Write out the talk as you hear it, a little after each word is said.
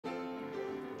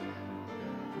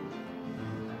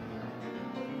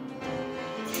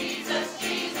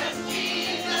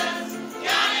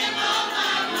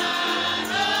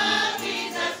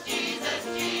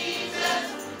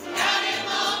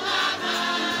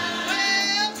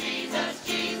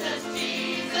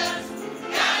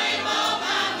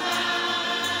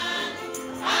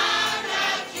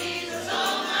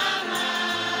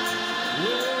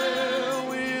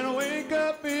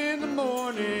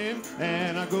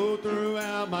go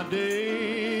throughout my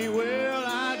day. Well,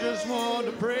 I just want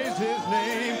to praise his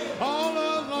name all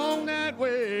along that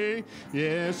way.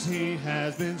 Yes, he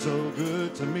has been so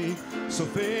good to me, so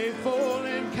faithful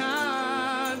and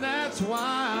kind. That's why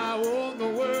I want the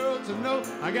world to know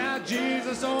I got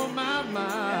Jesus on my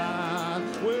mind.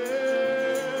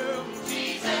 Well,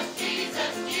 Jesus,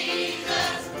 Jesus,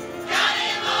 Jesus, got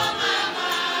him on my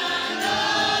mind.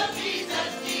 Oh, Jesus,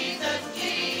 Jesus,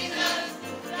 Jesus,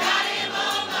 got him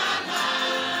on my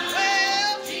mind.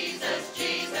 Well, Jesus,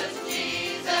 Jesus,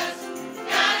 Jesus,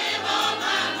 got him on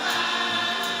my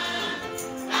mind.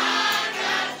 I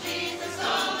got Jesus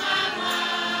on my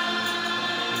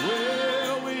mind.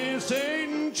 well, when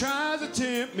Satan tries to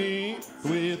tempt me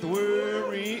with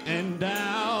worry and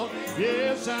doubt,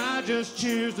 yes, I just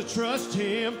choose to trust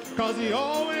him, 'cause he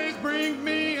always brings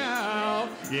me out.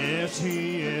 Yes,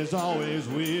 he is always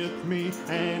with me,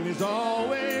 and he's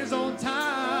always on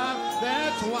time.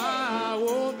 That's why I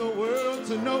want the world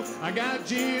to know I got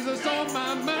Jesus on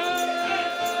my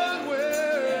mind.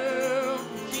 Well,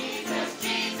 Jesus,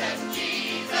 Jesus,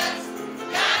 Jesus,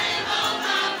 got him on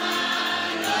my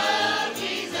mind. Oh,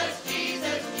 Jesus,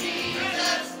 Jesus,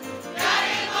 Jesus, got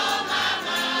him on my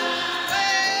mind.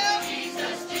 Well,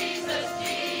 Jesus, Jesus,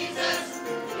 Jesus,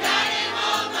 got him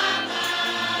on my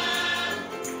mind.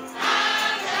 I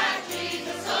got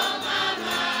Jesus on my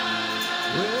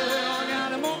mind. well, I got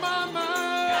him on my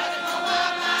mind. Got him on my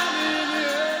mind. In the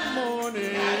early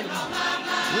morning, Got him on my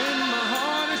mind. when my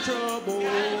heart is troubled,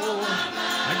 Got him on my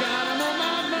mind. I got him on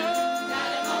my mind. Got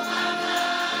him on my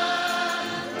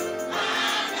mind. I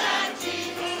got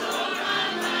Jesus on my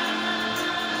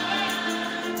mind.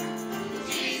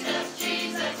 Jesus,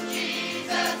 Jesus,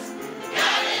 Jesus,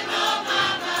 got him on my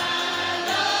mind.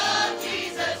 Oh,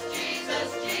 Jesus, Jesus,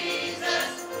 Jesus,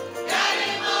 got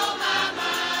him on my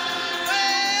mind.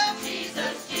 Well,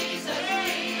 Jesus, Jesus,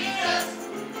 Jesus,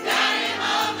 got him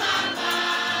on my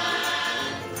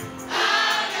mind. I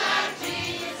got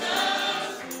Jesus.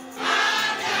 I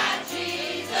got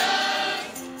Jesus.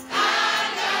 I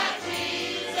got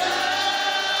Jesus.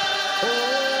 Oh,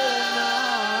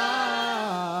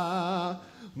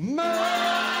 my.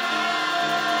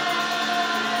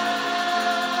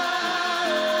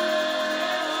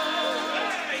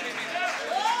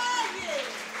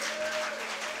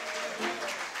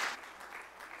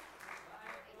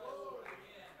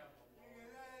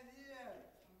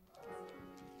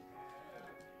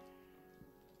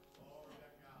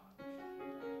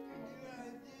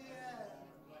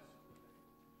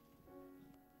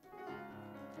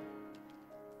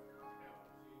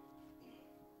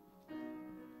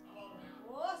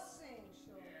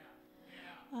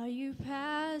 Are you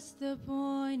past the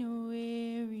point of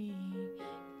weary?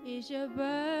 Is your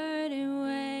burden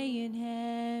weighing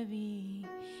heavy?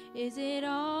 Is it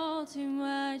all too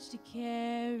much to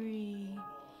carry?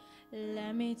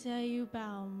 Let me tell you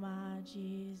about my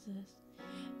Jesus.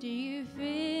 Do you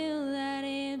feel that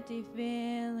empty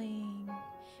feeling?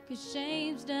 'Cause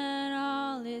shame's done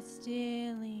all its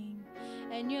stealing,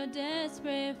 and you're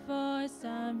desperate for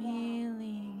some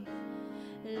healing.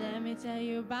 Let me tell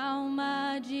you about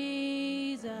my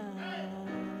Jesus.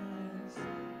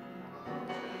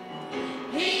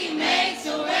 He makes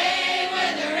a way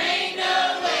where there ain't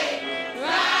no way.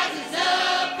 Rises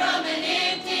up from an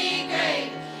empty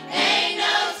grave. Ain't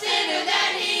no sinner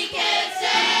that he can't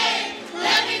save.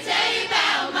 Let me tell you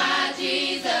about my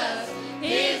Jesus.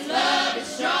 His love is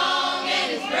strong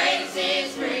and his grace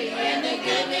is free. And the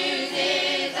good news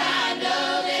is I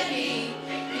know that he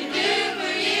can do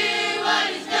for you what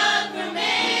he's done for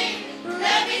me.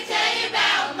 Let me tell you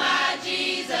about my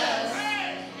Jesus.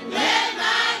 Let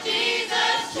my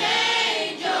Jesus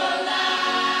change your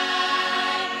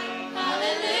life.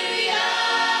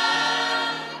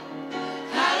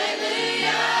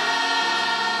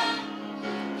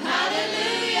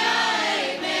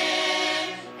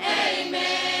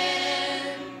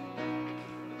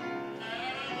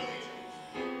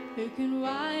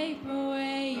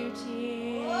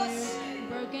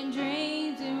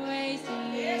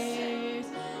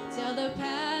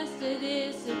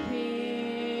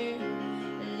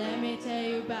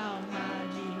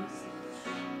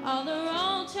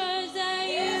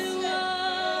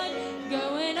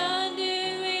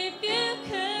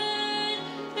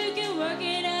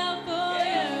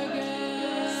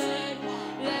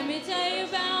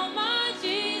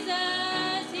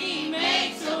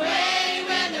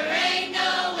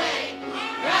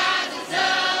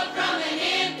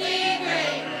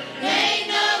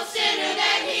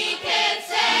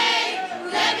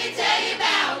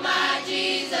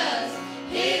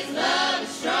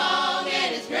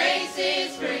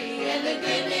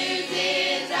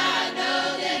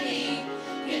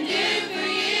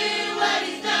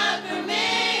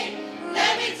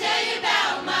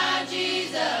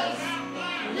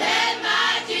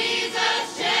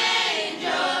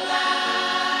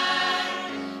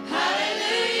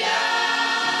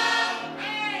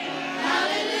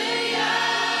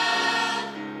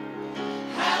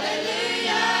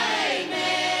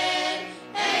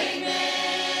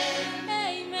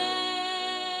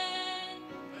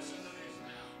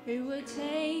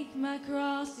 take my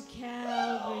cross to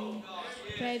Calvary,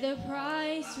 pay the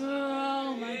price for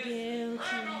all my guilty.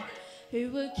 Who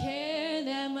would care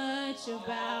that much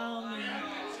about me?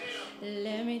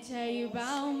 Let me tell you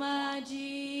about my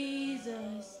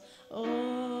Jesus.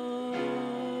 Oh,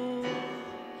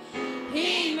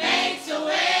 He makes a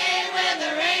way when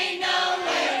there ain't no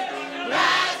way,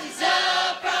 rises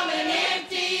up from an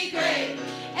empty grave.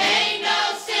 Ain't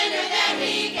no sinner that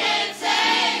he can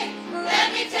save.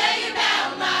 Let me tell you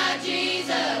about my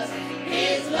Jesus.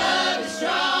 His love is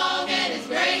strong and his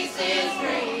grace is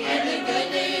free. And the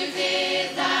good news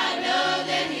is I know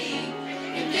that he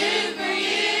can do for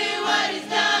you what he's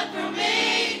done for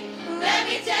me. Let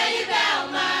me tell you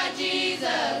about my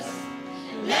Jesus.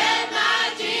 Let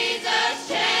my Jesus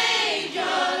change your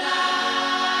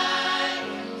life.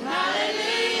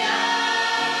 Hallelujah.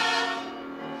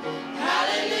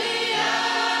 Hallelujah.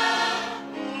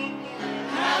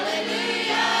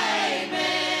 Hallelujah.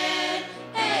 Amen.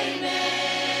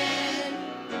 Amen.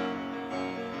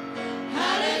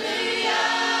 Hallelujah.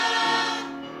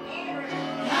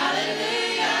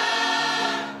 Hallelujah.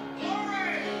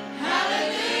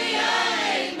 Hallelujah.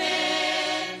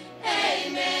 Amen.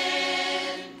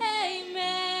 Amen. amen.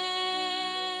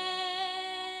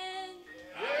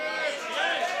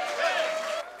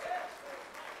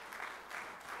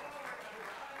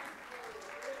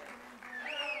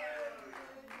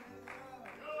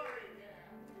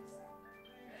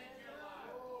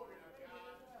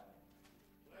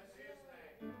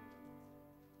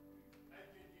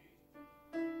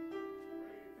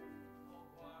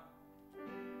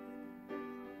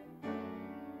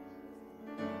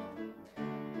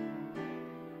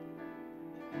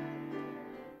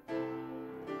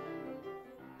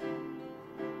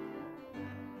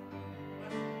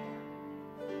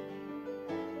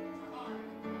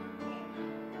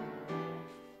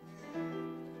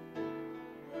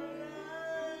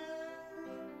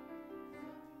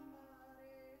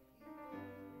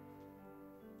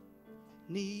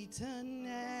 Needs an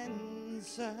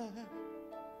answer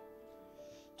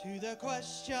to the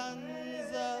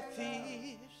questions, the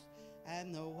fears,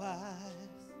 and the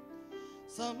whys.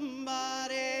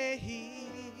 Somebody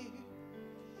here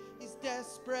is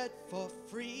desperate for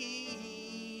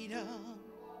freedom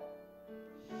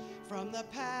from the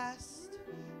past,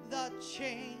 the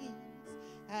chains,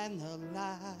 and the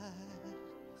lies.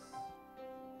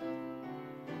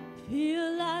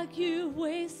 Feel like you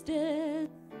wasted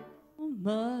so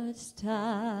much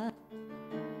time.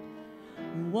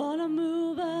 Wanna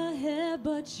move ahead,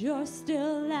 but you're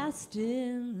still last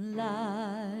in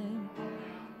line.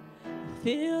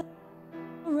 Feel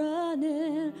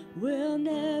running will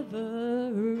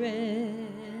never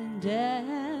end,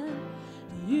 and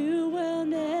you will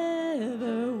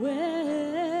never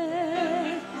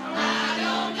win. I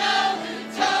don't know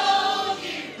who told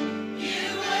you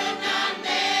you would not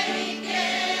make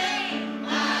it.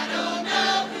 I don't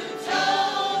know who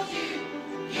told you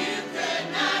you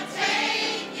could not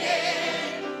take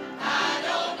it. I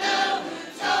don't know who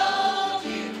told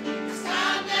you it's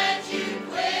time that you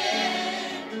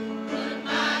quit. But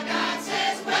my God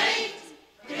says wait,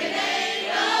 it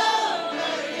ain't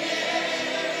over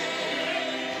yet.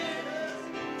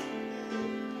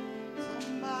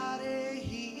 Somebody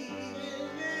here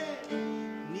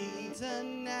needs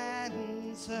an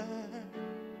answer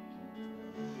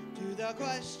to the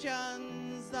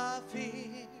questions, the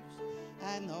fears,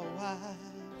 and the whys.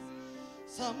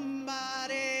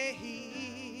 Somebody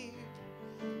here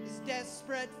is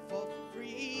desperate for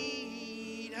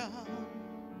freedom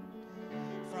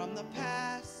from the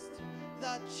past,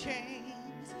 the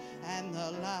chains, and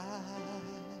the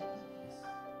lies.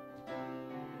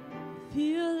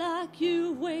 Feel like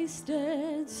you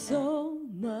wasted so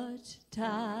much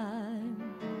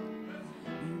time.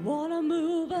 You wanna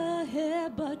move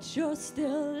ahead, but you're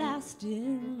still last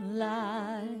in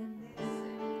line.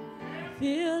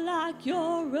 Feel like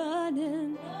you're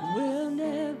running will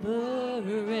never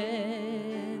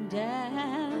end,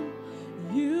 and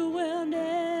you will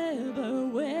never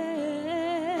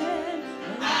win.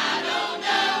 I don't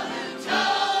know who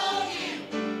told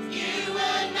you you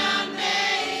would not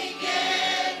make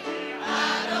it.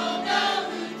 I don't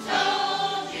know who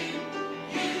told you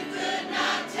you could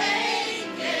not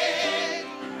take it.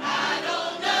 I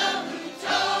don't know who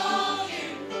told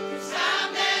you it's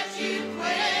time that you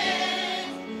quit.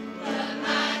 But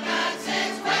my God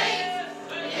says wait,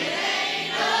 it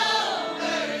ain't over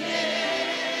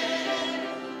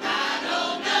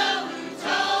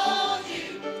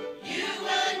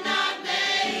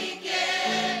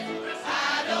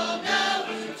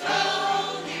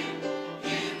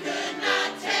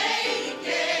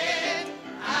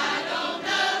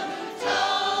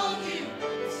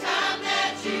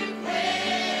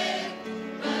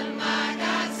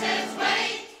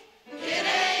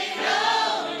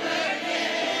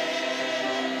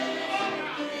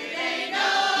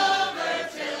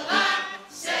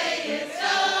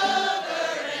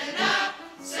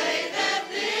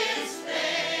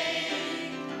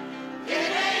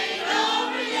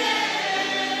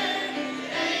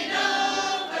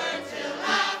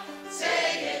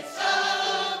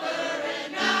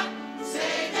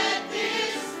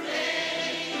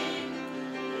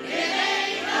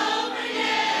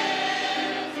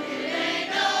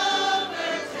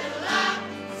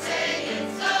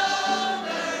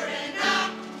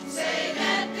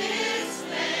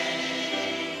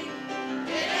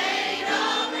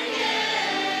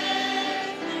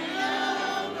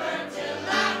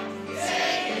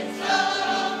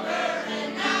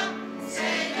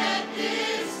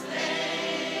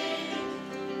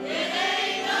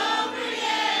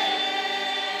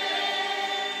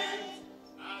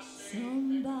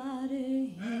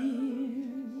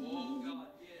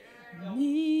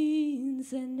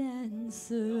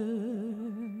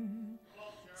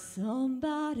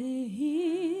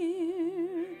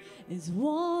is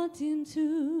wanting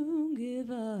to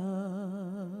give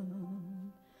up.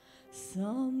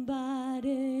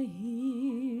 Somebody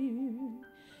here,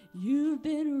 you've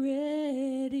been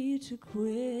ready to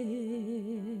quit,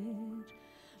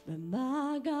 but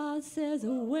my God says,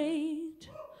 wait,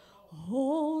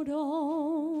 hold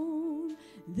on,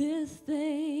 this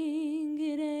thing,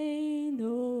 it ain't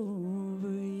over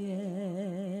yet.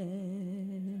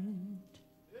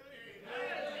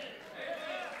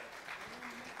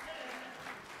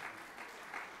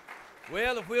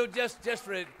 Well, if we'll just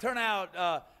turn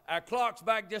out our clocks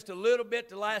back just a little bit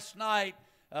to last night.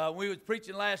 We was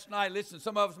preaching last night. Listen,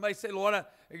 some of us may say, Lord,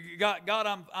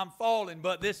 God, I'm falling,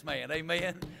 but this man,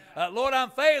 amen. Lord, I'm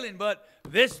failing, but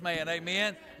this man,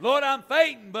 amen. Lord, I'm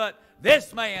fainting, but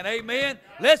this man, amen.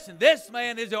 Listen, this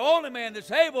man is the only man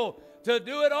that's able to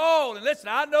do it all. And listen,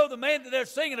 I know the man that they're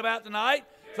singing about tonight,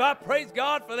 so I praise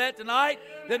God for that tonight,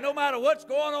 that no matter what's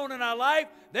going on in our life,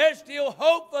 there's still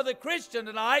hope for the Christian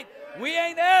tonight. We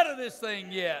ain't out of this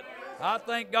thing yet. I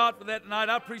thank God for that tonight.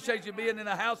 I appreciate you being in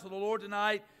the house of the Lord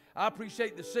tonight. I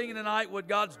appreciate the singing tonight, what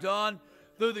God's done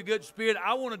through the good Spirit.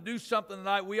 I want to do something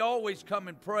tonight. We always come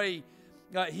and pray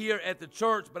here at the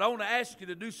church, but I want to ask you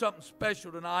to do something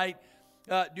special tonight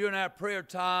during our prayer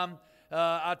time.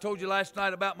 I told you last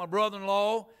night about my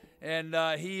brother-in-law,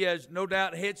 and he has no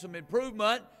doubt had some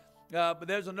improvement, but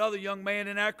there's another young man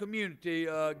in our community,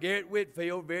 Garrett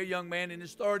Whitfield, very young man in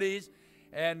his 30s,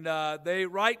 and they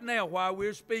right now, while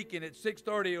we're speaking at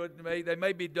 6:30, they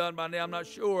may be done by now, I'm not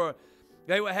sure.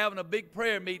 They were having a big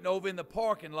prayer meeting over in the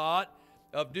parking lot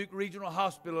of Duke Regional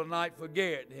Hospital tonight for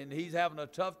Garrett, and he's having a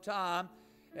tough time,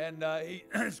 and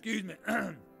excuse me,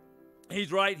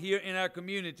 he's right here in our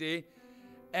community.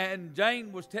 And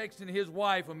Jane was texting his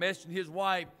wife or messaging his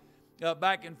wife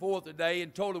back and forth today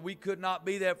and told her we could not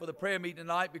be there for the prayer meeting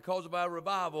tonight because of our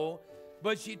revival.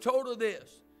 But she told her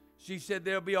this. She said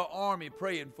there'll be an army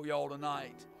praying for y'all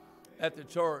tonight at the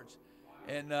church.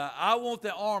 And I want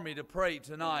the army to pray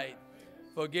tonight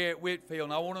for Garrett Whitfield.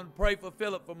 And I want them to pray for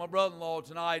Philip, for my brother-in-law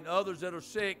tonight, and others that are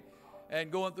sick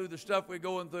and going through the stuff we're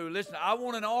going through. Listen, I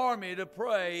want an army to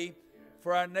pray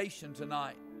for our nation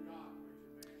tonight.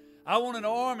 I want an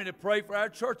army to pray for our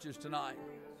churches tonight.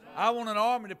 I want an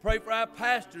army to pray for our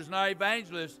pastors and our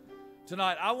evangelists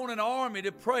tonight. I want an army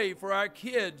to pray for our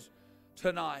kids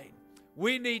tonight.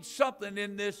 We need something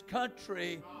in this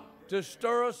country to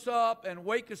stir us up and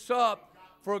wake us up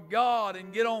for God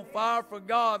and get on fire for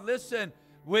God. Listen,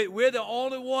 we're the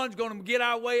only ones going to get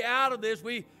our way out of this.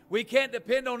 We can't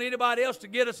depend on anybody else to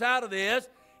get us out of this.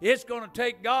 It's going to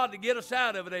take God to get us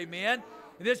out of it, amen.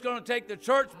 And it's going to take the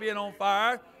church being on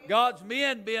fire, God's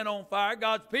men being on fire,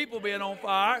 God's people being on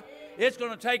fire. It's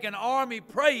going to take an army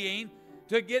praying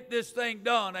to get this thing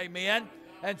done, amen.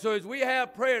 And so as we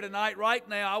have prayer tonight, right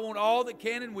now, I want all that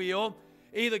can and will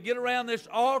either get around this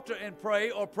altar and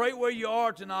pray or pray where you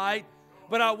are tonight.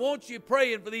 But I want you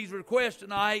praying for these requests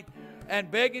tonight and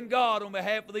begging God on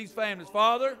behalf of these families.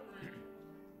 Father,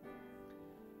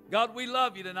 God, we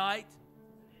love you tonight.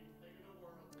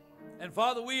 And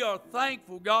Father, we are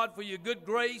thankful, God, for your good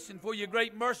grace and for your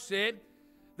great mercy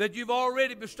that you've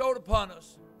already bestowed upon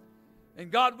us.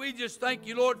 And God, we just thank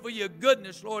you, Lord, for your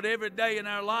goodness, Lord, every day in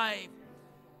our life.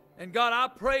 And God, I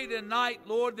pray tonight,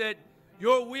 Lord, that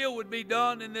your will would be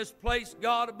done in this place,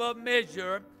 God, above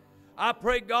measure. I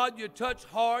pray, God, you'd touch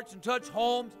hearts and touch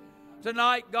homes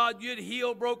tonight. God, you'd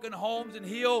heal broken homes and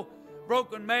heal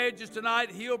broken marriages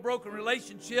tonight, heal broken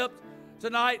relationships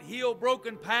tonight, heal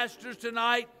broken pastors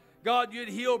tonight. God, you'd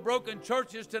heal broken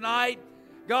churches tonight.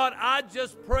 God, I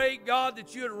just pray, God,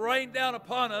 that you'd rain down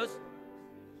upon us,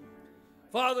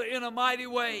 Father, in a mighty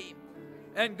way.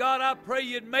 And God, I pray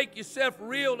you'd make yourself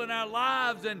real in our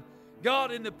lives and,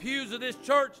 God, in the pews of this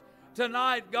church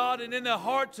tonight, God, and in the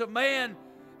hearts of man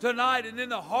tonight and in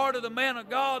the heart of the man of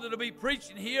God that'll be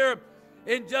preaching here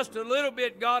in just a little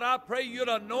bit. God, I pray you'd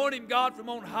anoint him, God, from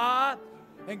on high.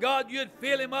 And, God, you'd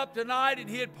fill him up tonight and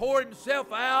he'd pour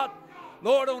himself out,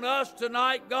 Lord, on us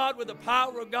tonight, God, with the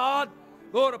power of God,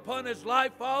 Lord, upon his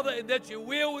life, Father, and that your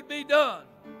will would be done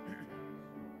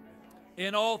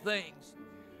in all things.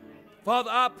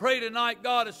 Father, I pray tonight,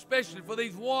 God, especially for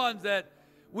these ones that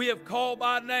we have called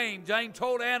by name. Jane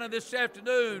told Anna this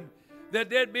afternoon that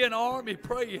there'd be an army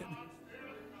praying.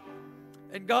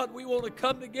 And God, we want to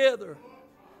come together.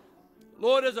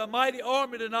 Lord, as a mighty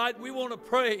army tonight, we want to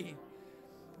pray,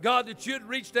 God, that you'd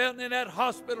reach down in that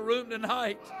hospital room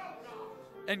tonight.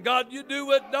 And God, you do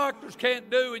what doctors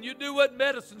can't do, and you do what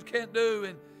medicines can't do,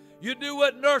 and you do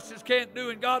what nurses can't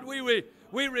do. And God,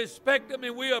 we respect them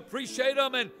and we appreciate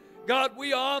them, and God,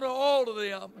 we honor all of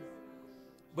them.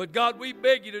 But God, we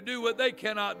beg you to do what they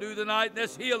cannot do tonight, and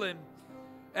that's heal him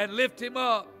and lift him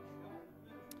up.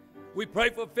 We pray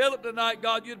for Philip tonight,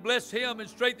 God, you'd bless him and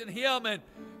strengthen him. And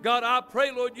God, I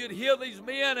pray, Lord, you'd heal these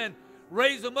men and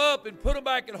raise them up and put them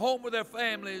back at home with their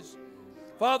families.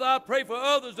 Father, I pray for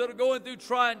others that are going through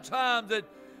trying times, that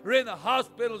are in the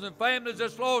hospitals, and families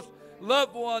that's lost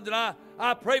loved ones. And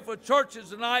I pray for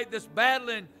churches tonight that's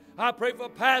battling. I pray for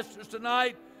pastors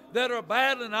tonight that are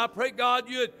battling. I pray, God,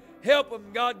 you'd help them.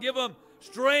 God, give them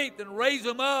strength and raise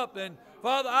them up. And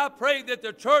Father, I pray that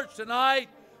the church tonight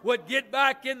would get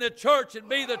back in the church and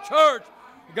be the church.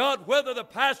 God, whether the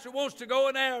pastor wants to go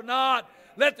in there or not,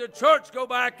 let the church go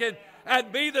back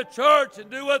and be the church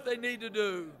and do what they need to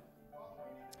do.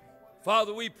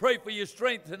 Father, we pray for your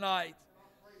strength tonight.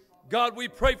 God, we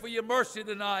pray for your mercy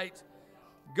tonight.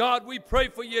 God, we pray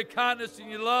for your kindness and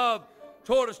your love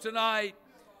toward us tonight.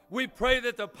 We pray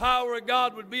that the power of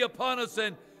God would be upon us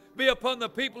and be upon the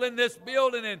people in this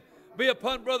building and be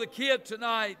upon Brother Kidd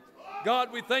tonight.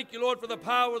 God, we thank you, Lord, for the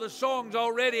power of the songs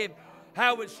already,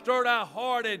 how it stirred our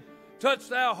heart and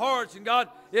touched our hearts. And God,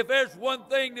 if there's one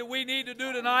thing that we need to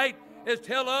do tonight, is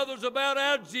tell others about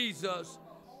our Jesus.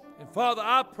 And Father,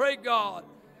 I pray, God,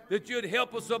 that you'd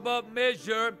help us above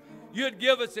measure. You'd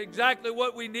give us exactly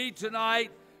what we need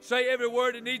tonight. Say every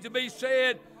word that needs to be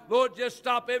said. Lord, just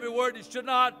stop every word that should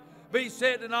not be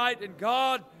said tonight. And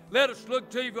God, let us look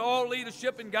to you for all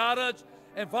leadership and guidance.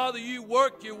 And Father, you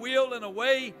work your will in a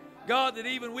way, God, that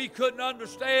even we couldn't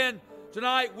understand.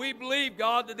 Tonight we believe,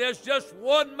 God, that there's just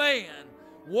one man,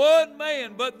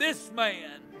 but this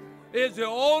man is the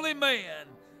only man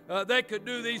that could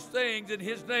do these things, and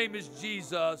his name is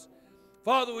Jesus.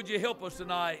 Father, would you help us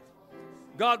tonight?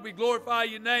 God, we glorify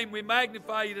your name. We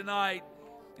magnify you tonight.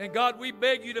 And God, we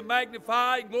beg you to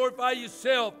magnify and glorify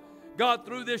yourself, God,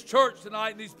 through this church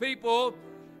tonight and these people.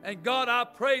 And God, I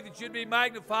pray that you'd be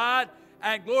magnified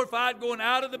and glorified going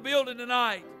out of the building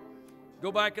tonight.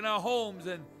 Go back in our homes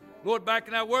and, Lord, back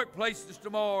in our workplaces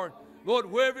tomorrow. Lord,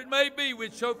 wherever it may be,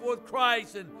 we'd show forth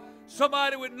Christ, and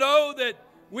somebody would know that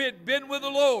we had been with the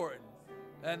Lord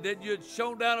and that you had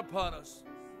shone down upon us.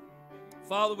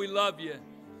 Father, we love you.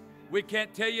 We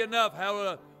can't tell you enough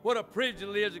what a privilege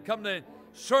it is to come to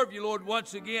serve you, Lord,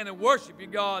 once again and worship you,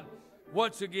 God,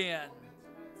 once again.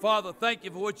 Father, thank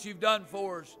you for what you've done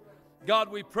for us.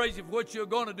 God, we praise you for what you're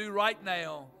going to do right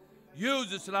now.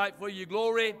 Use us tonight for your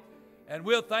glory, and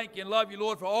we'll thank you and love you,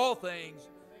 Lord, for all things.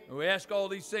 And we ask all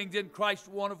these things in Christ's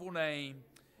wonderful name.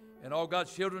 And all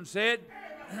God's children said,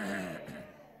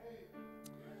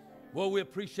 well, we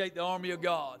appreciate the army of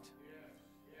God.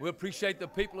 We appreciate the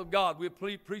people of God. We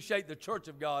appreciate the church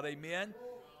of God. Amen.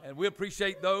 And we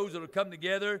appreciate those that will come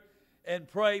together and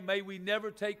pray. May we never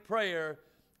take prayer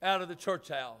out of the church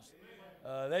house.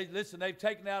 They've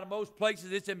taken out of most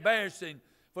places. It's embarrassing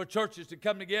for churches to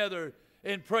come together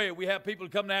in prayer. We have people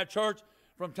come to our church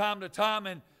from time to time,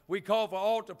 and we call for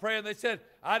altar prayer, and they said,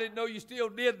 I didn't know you still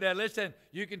did that. Listen,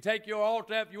 you can take your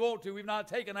altar if you want to. We've not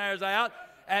taken ours out,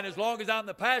 and as long as I'm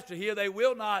the pastor here, they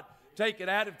will not take it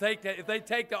out. If they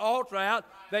take the altar out,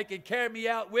 they can carry me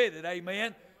out with it.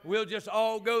 Amen. We'll just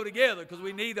all go together because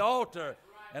we need the altar.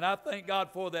 And I thank God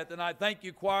for that tonight. Thank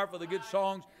you, choir, for the good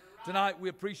songs tonight. We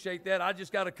appreciate that. I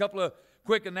just got a couple of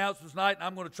quick announcements tonight, and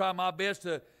I'm going to try my best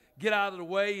to get out of the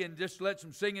way and just let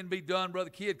some singing be done. Brother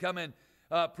Kidd come and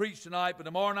preach tonight. But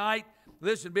tomorrow night,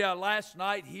 this will be our last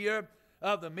night here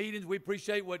of the meetings. We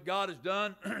appreciate what God has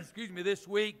done, this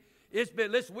week.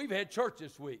 Listen, we've had church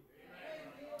this week.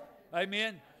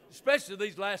 Amen. Especially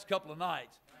these last couple of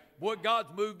nights. Boy, God's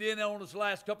moved in on us the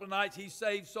last couple of nights. He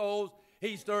saved souls.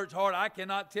 He stirs heart. I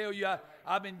cannot tell you.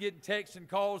 I've been getting texts and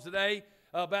calls today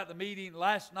about the meeting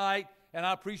last night, and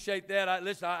I appreciate that.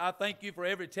 I thank you for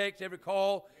every text, every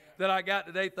call that I got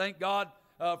today. Thank God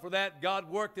for that. God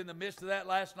worked in the midst of that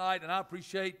last night, and I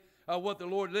appreciate what the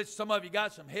Lord. Listen, some of you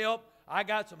got some help. I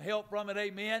got some help from it.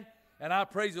 Amen. And I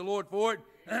praise the Lord for it.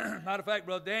 Matter of fact,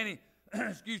 Brother Danny,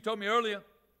 told me earlier.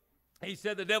 He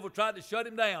said the devil tried to shut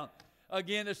him down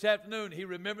again this afternoon. He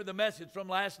remembered the message from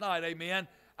last night. Amen.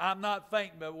 I'm not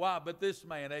fainting, but why? But this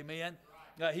man, amen.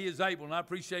 He is able, and I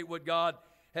appreciate what God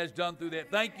has done through that.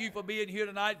 Thank you for being here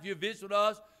tonight. If you visit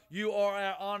us, you are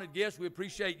our honored guest. We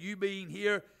appreciate you being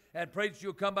here, and pray that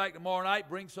you'll come back tomorrow night.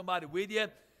 Bring somebody with you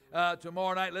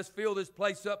tomorrow night. Let's fill this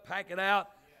place up, pack it out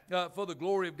for the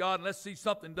glory of God, and let's see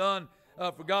something done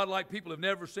for God like people have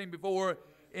never seen before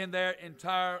in their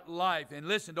entire life. And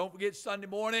listen, don't forget Sunday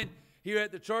morning here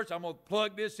at the church. I'm going to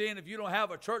plug this in. If you don't have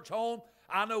a church home,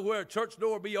 I know where a church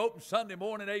door will be open Sunday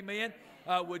morning, amen,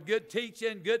 with good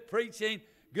teaching, good preaching,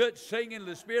 good singing,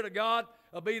 the Spirit of God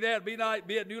be there. Be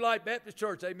at New Life Baptist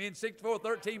Church. Amen.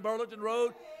 6413 Burlington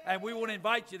Road. And we want to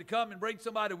invite you to come and bring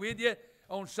somebody with you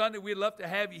on Sunday. We'd love to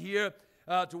have you here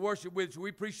to worship with. So we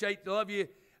appreciate, love you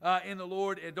in the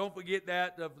Lord. And don't forget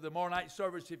that of the tomorrow night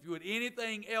service. If you would,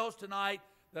 anything else tonight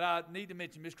that I need to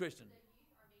mention, Miss Kristen.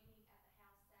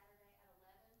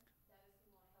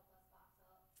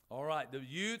 All right, the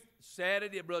youth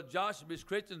Saturday at Brother Josh and Miss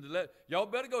Kristen. Y'all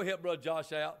better go help Brother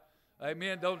Josh out.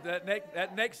 Amen.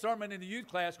 That next sermon in the youth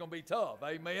class is going to be tough.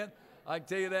 Amen. I can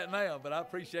tell you that now, but I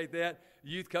appreciate that.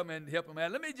 Youth come and help them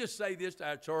out. Let me just say this to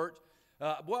our church.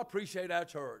 Boy, I appreciate our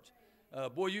church.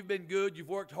 Boy, you've been good. You've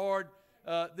worked hard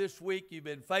this week. You've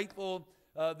been faithful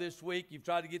this week. You've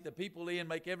tried to get the people in,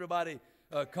 make everybody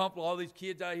comfortable. All these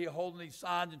kids out here holding these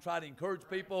signs and try to encourage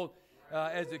people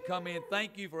as they come in.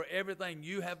 Thank you for everything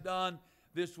you have done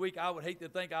this week. I would hate to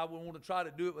think I would want to try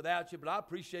to do it without you, but I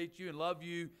appreciate you and love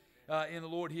you in the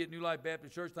Lord here at New Life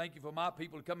Baptist Church. Thank you for my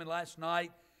people coming last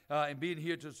night and being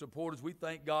here to support us. We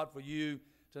thank God for you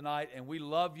tonight, and we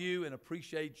love you and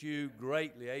appreciate you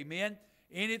greatly. Amen.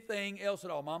 Anything else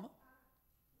at all, Mama?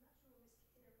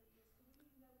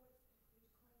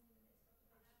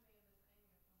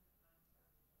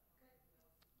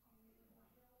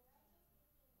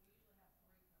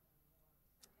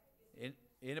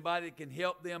 Anybody that can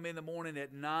help them in the morning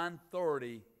at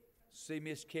 9:30, see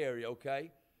Miss Carrie,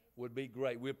 okay? Would be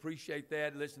great. We appreciate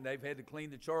that. Listen, they've had to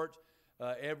clean the church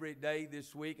every day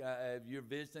this week. If you're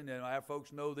visiting, and our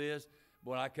folks know this, but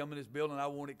when I come in this building, I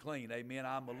want it clean. Amen.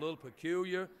 I'm a little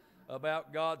peculiar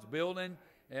about God's building,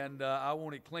 and I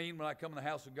want it clean when I come in the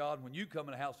house of God. And when you come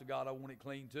in the house of God, I want it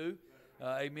clean too.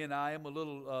 Amen. I am a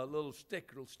little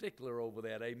stickler over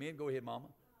that. Amen. Go ahead, Mama.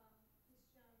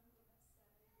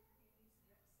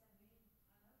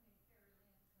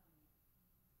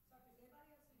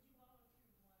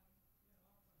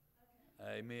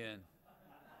 Amen.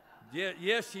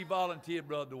 Yes, she volunteered,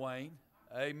 Brother Dwayne.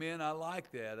 Amen. I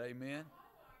like that. Amen.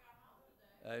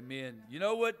 Amen. You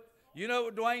know what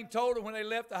Dwayne told her when they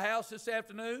left the house this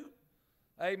afternoon?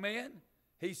 Amen.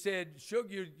 He said,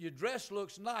 Sugar, your dress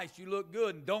looks nice. You look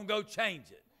good, and don't go change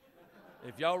it.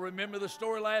 If y'all remember the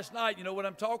story last night, you know what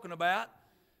I'm talking about.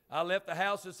 I left the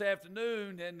house this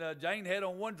afternoon, and Jane had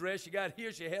on one dress. She got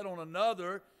here, she had on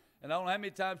another. And I don't know how many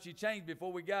times she changed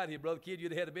before we got here. Brother Kid,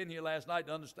 you'd have been here last night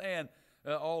to understand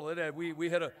all of that. We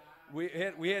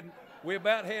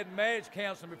about had marriage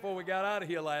counseling before we got out of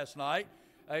here last night.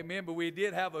 Amen. But we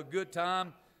did have a good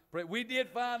time. We did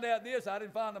find out this. I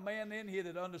didn't find a man in here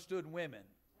that understood women.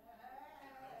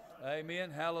 Amen.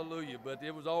 Hallelujah. But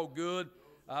it was all good.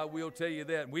 I will tell you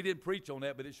that. And we didn't preach on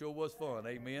that, but it sure was fun.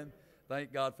 Amen.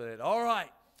 Thank God for that. All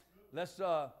right. Let's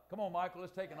come on, Michael.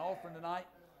 Let's take an offering tonight.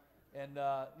 And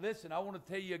listen, I want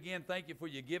to tell you again, thank you for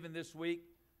your giving this week.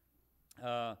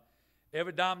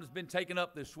 Every dime that's been taken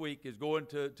up this week is going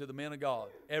to the men of God.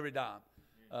 Every dime.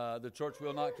 The church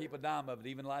will not keep a dime of it,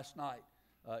 even last night.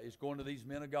 It's going to these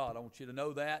men of God. I want you to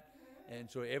know that. And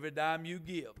so every dime you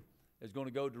give is going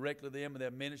to go directly to them and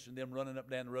their ministry and them running up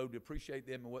down the road. We appreciate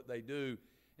them and what they do.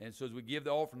 And so as we give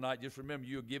the offering tonight, just remember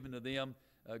you're giving to them.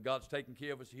 God's taking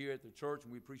care of us here at the church,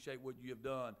 and we appreciate what you have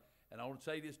done. And I want to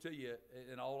say this to you,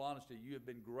 in all honesty, you have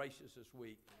been gracious this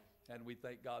week, and we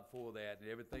thank God for that. And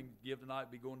everything you give tonight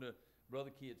will be going to Brother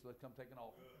Kids. Let's come take an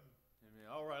offering. Amen.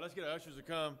 All right, let's get our ushers to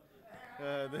come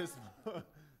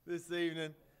this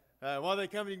evening. While they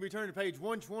come, you can return to page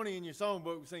 120 in your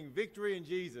songbook. We sing Victory in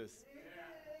Jesus.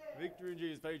 Yeah. Victory in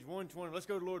Jesus, page 120. Let's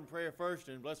go to the Lord in prayer first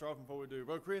and bless our offering before we do.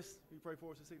 Brother Chris, will you pray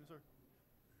for us this evening, sir?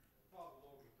 Father,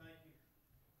 Lord, we thank you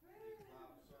for these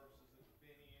Bible services that we've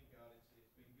been in. God,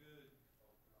 it's been good.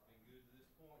 It's been good to this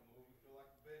point. Lord, we feel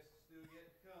like the best is still yet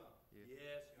to come.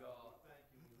 Yes, God. We thank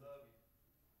you. We love you.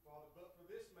 Father, but for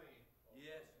this man,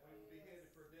 Yes. we would be headed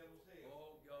for devil's hell.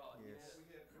 Oh, God. Yes. Lord,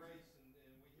 we have grace and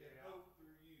we have hope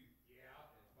through you. Yeah.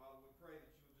 And Father, we pray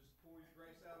that you will just pour your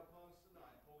grace out upon us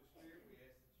tonight. Holy Spirit, we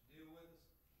ask that you deal with us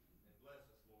and bless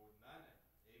us, Lord. In thy name.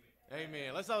 Amen.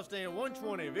 Amen. Let's all stand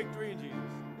 120, Victory in Jesus.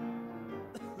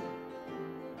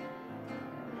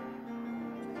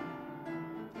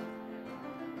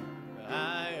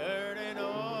 I heard an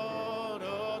old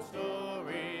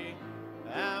story,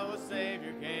 how a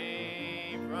Savior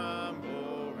came from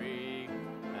glory,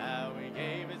 how he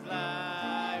gave his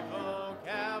life on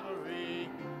Calvary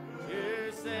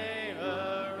to save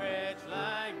a wretch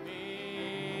like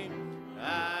me.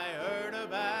 I heard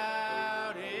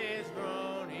about his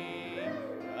groaning,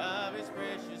 of his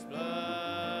precious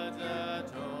blood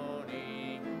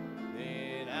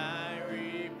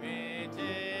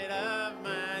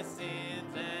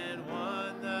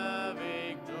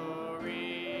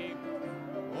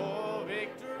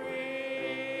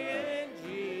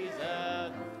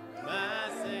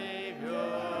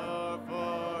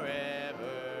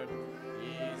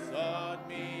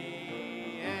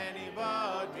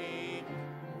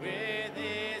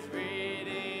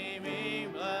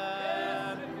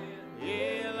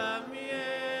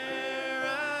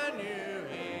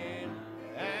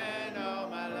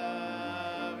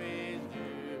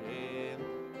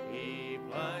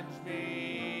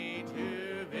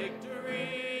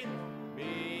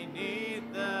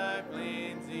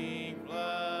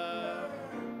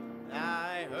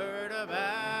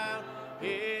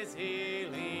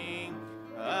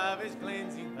His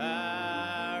cleansing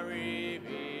power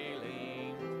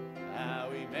revealing how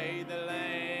He made the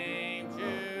lame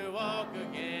to walk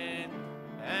again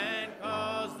and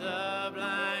caused the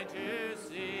blind to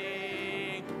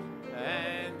see.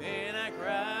 And then I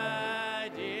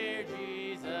cried, dear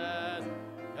Jesus,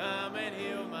 come and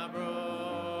heal my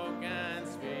broken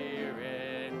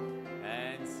spirit.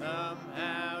 And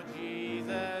somehow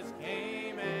Jesus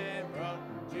came and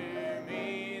brought to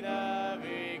me the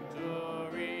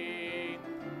victory.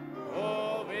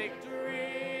 Oh,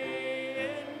 victory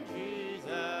in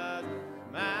Jesus,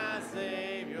 my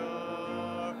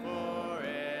Savior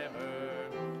forever.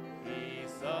 He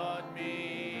sought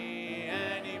me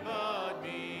and He bought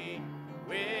me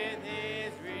with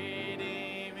His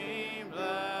redeeming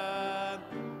blood.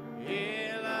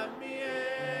 He loved me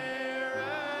ere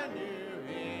I knew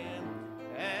Him,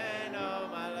 and all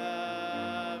my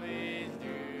love is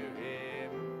due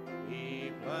Him.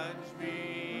 He plunged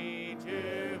me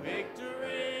to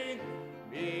victory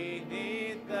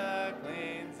beneath the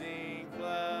cleansing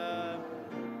flood.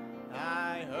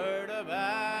 I heard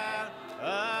about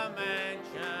a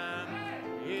mansion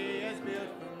He has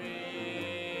built for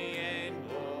me in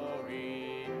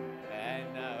glory,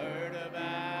 and I heard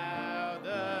about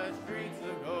the streets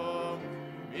of gold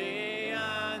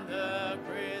beyond the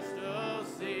crystal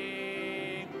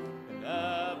sea, and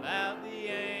about the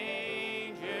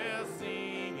angels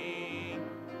singing,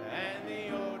 and the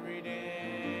old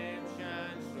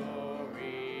redemption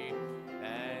story.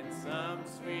 And some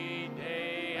sweet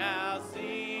day I'll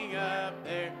sing up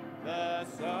there the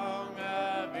song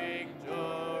of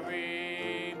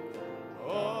victory.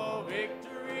 Oh,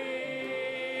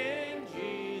 victory in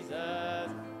Jesus,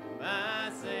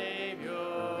 my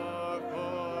Savior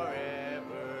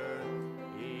forever.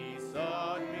 He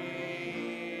sought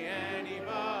me and He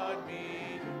bought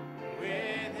me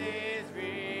with His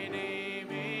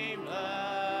redeeming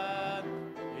blood.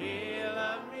 He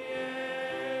loved me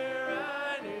ere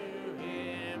I knew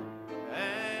Him,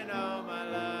 and all my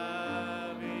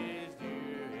love is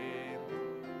due Him.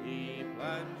 He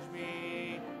plunged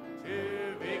me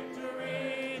to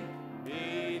victory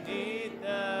beneath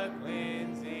the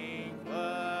cleansing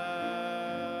flood.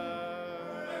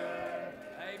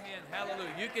 Amen.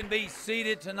 Hallelujah. You can be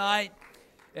seated tonight.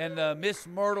 And Miss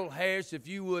Myrtle Harris, if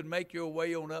you would make your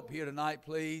way on up here tonight,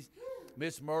 please.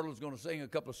 Miss Myrtle is going to sing a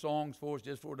couple of songs for us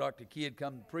just before Dr. Kidd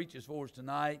comes and preaches for us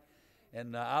tonight.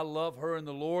 And I love her in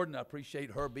the Lord, and I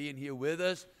appreciate her being here with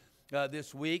us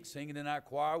this week, singing in our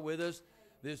choir with us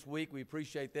this week. We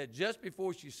appreciate that. Just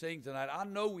before she sings tonight, I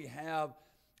know we have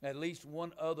at least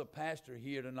one other pastor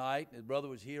here tonight. His brother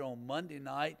was here on Monday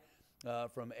night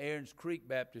from Aaron's Creek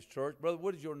Baptist Church. Brother,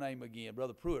 what is your name again?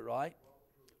 Brother Pruitt, right?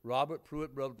 Robert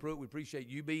Pruitt, Brother Pruitt. We appreciate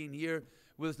you being here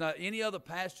with us. Not any other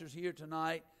pastors here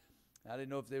tonight. I didn't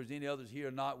know if there was any others here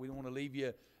or not. We don't want to leave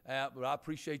you out, but I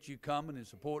appreciate you coming and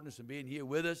supporting us and being here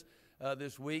with us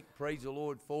this week. Praise the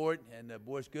Lord for it. And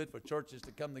boy, it's good for churches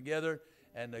to come together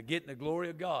and getting the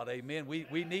glory of God. Amen.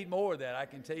 We need more of that. I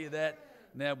can tell you that.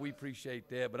 Now we appreciate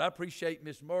that. But I appreciate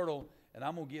Miss Myrtle, and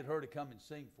I'm going to get her to come and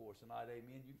sing for us tonight.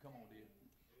 Amen. You come on, dear.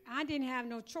 I didn't have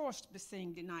no choice to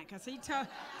sing tonight because he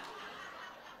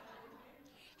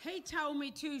told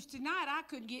me Tuesday night I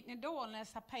couldn't get in the door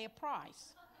unless I pay a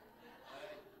price.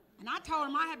 And I told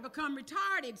him I had become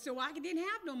retarded, so I didn't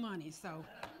have no money. So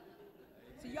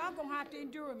y'all gonna have to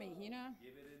endure me, you know.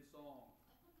 Give it in song.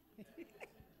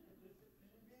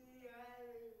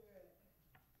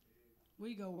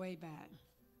 We go way back,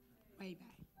 way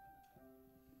back.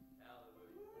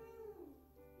 Hallelujah.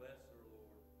 Bless her,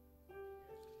 Lord.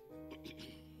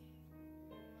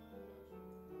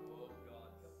 Oh,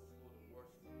 God, help us, Lord, to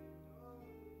worship you.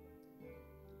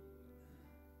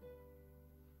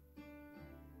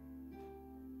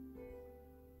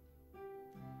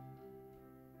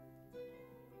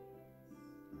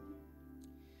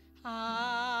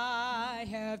 I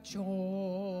have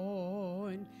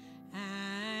joined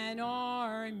an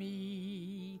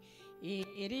army.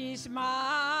 It is mighty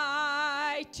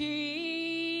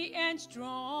and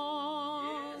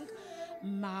strong.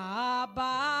 My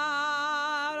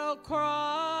battle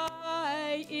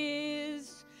cry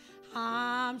is,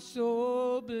 I'm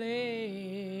so blessed.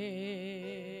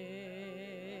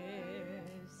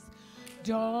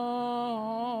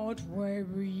 Don't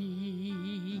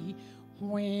worry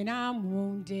when I'm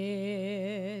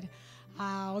wounded.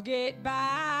 I'll get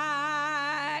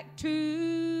back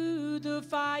to the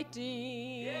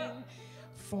fighting.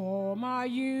 For my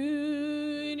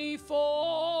uniform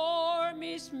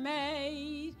is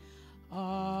made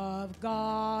of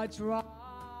God's righteousness.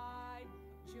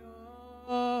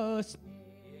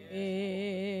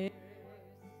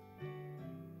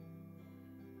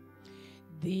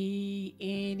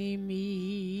 enemy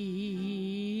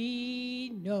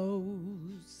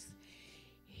knows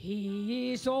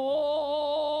he is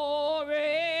already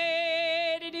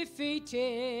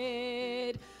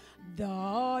defeated.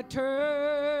 The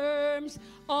terms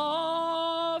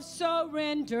of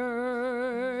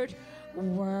surrender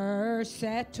were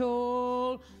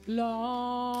settled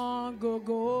long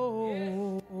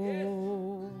ago.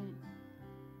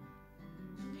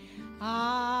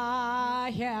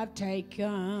 I have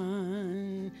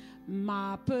taken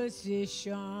my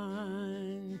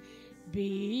position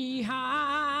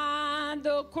behind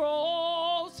the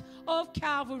cross of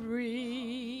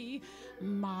Calvary.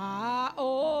 My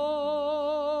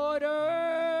orders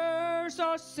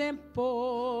are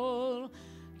simple,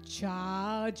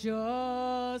 child,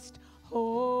 just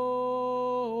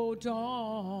hold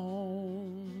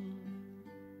on.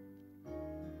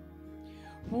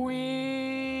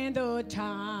 When the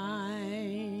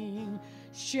time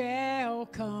shall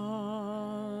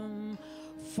come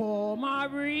for my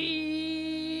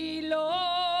relocation,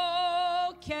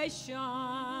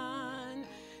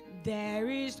 there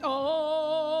is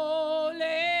only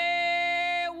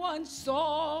one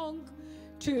song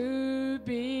to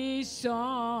be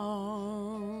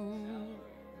sung.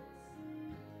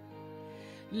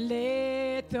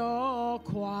 Let the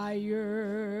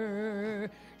choir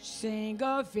sing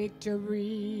of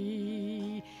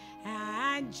victory,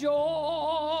 and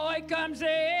joy comes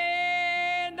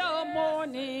in the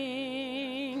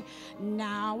morning.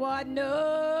 Now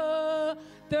another,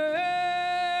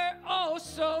 oh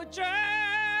soldier,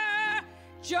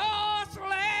 just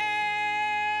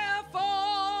left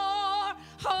for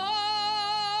home.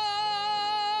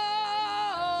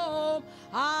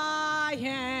 I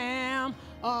am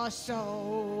a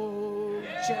soldier,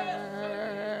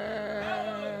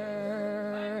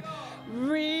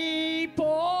 reporting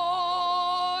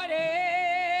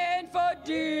for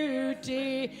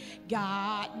duty,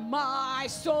 got my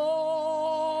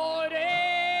sword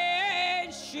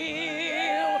and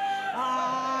shield.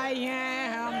 I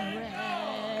am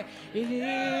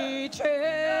ready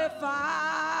to fight.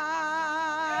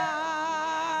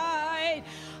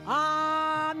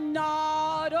 I'm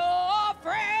not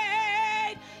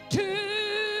afraid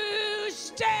to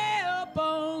step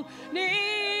on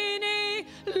any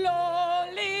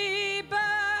lonely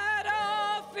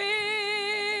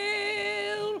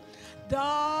battlefield.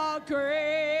 The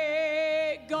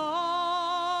great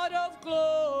God of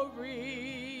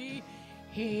glory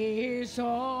is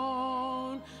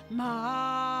on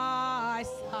my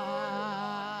side.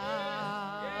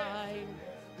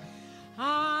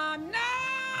 I'm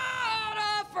not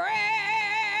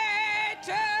afraid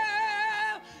to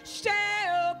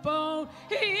step on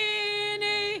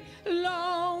any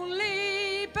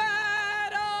lonely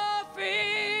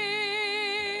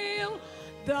battlefield.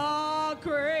 The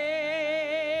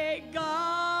great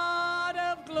God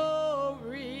of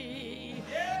glory,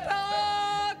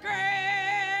 the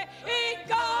great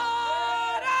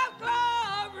God of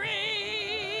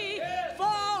glory,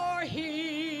 for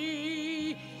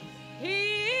he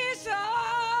is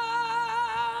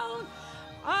on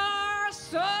our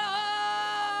side.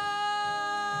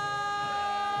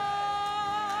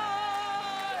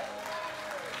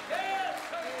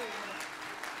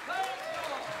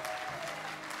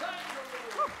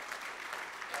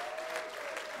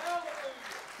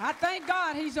 I thank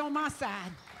God he's on my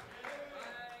side.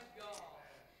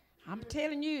 I'm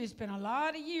telling you, it's been a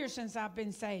lot of years since I've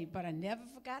been saved, but I never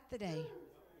forgot the day.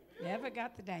 Never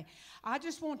got the day. I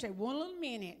just want to take one little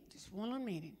minute, just one little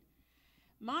minute.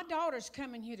 My daughter's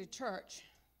coming here to church.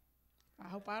 I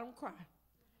hope I don't cry.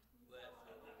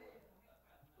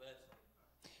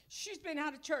 She's been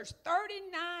out of church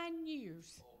 39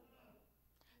 years.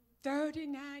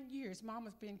 39 years.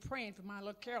 Mama's been praying for my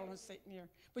little Carolyn sitting here.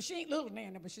 But she ain't little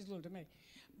Nana, but she's little to me.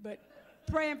 But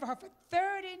praying for her for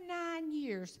 39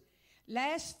 years.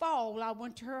 Last fall, I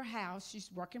went to her house.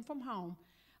 She's working from home.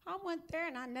 I went there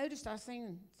and I noticed I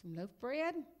seen some loaf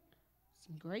bread,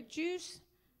 some grape juice.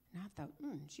 And I thought,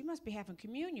 she must be having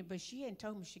communion, but she hadn't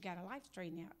told me she got her life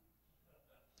straightened out.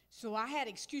 So I had an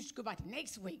excuse to go back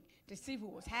next week to see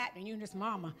what was happening, you and this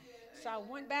mama. So I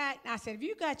went back and I said, have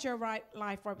you got your life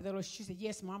right with the Lord? She said,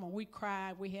 yes, Mama. We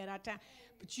cried. We had our time.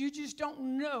 But you just don't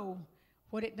know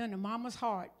what it done to Mama's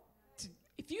heart.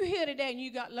 If you're here today and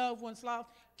you got loved ones lost,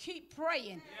 keep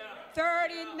praying.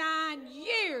 39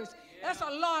 years. That's a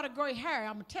lot of gray hair,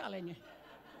 I'm telling you.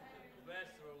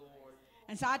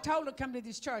 And so I told her to come to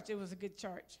this church. It was a good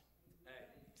church.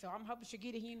 So I'm hoping she'll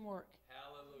get it here and work.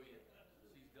 Hallelujah.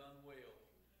 She's done well.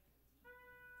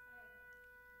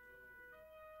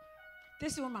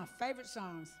 This is one of my favorite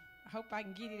songs. I hope I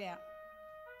can get it out.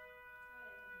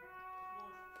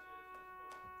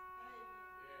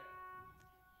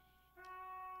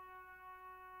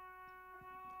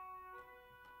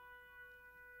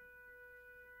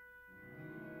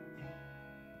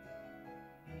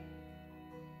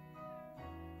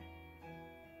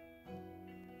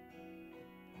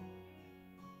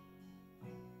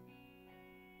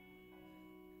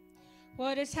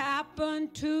 What has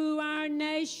happened to our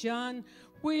nation?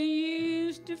 We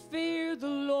used to fear the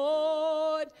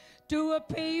Lord, to a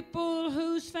people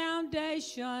whose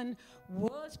foundation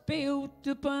was built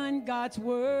upon God's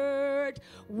word.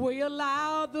 We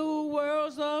allow the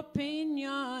world's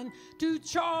opinion to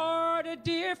chart a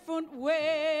different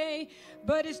way.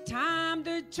 But it's time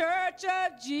the Church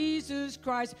of Jesus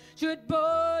Christ should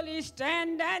boldly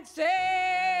stand and say,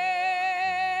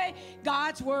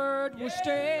 God's word will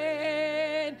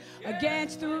stand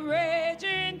against the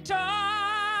raging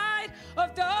tide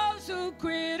of those who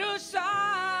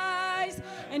criticize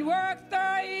and work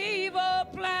their evil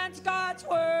plans. God's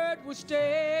word will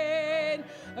stand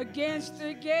against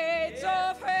the gates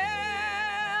of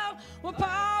hell with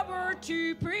power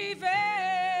to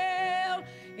prevail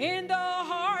in the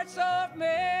hearts of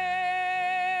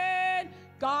men.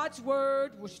 God's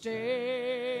word will stand.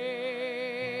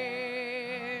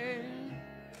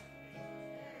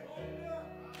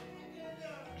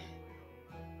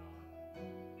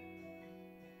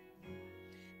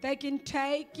 They can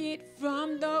take it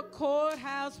from the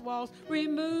courthouse walls,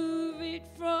 remove it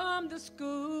from the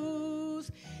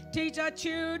schools, teach our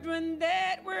children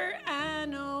that we're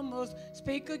animals,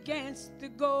 speak against the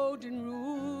golden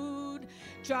rule,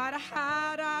 try to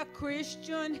hide our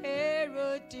Christian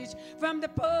heritage from the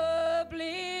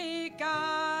public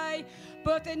eye,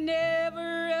 but they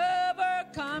never ever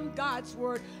come God's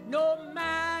word, no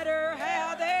matter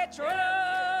how they try.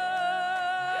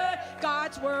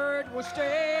 God's word will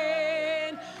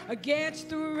stand against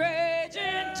the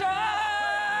raging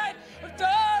tide of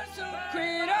those who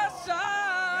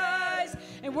criticize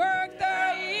and work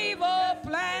their evil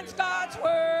plans. God's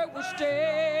word will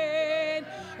stand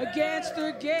against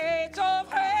the gates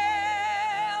of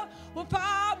hell with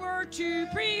power to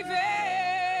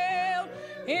prevail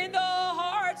in the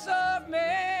hearts of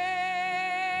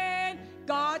men.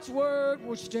 God's word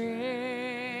will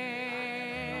stand.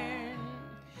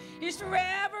 It's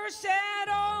forever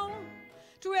settled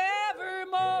to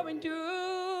evermore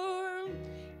endure.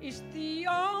 It's the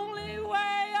only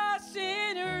way a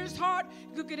sinner's heart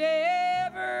could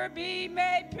ever be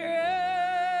made pure.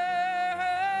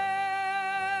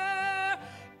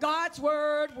 God's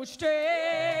word will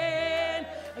stand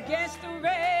against the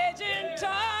raging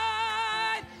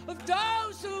tide of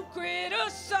those who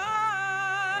criticize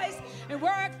and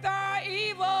work their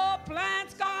evil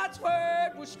plans. God's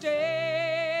word will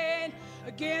stand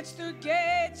against the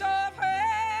gates of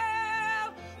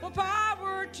hell with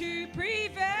power to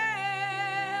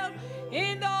prevail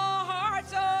in the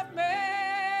hearts of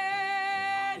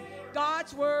men.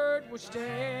 God's word will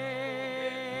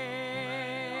stand.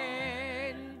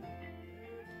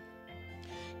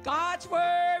 God's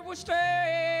word will stand.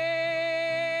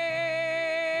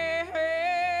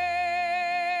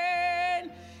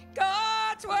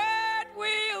 God's word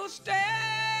will stand.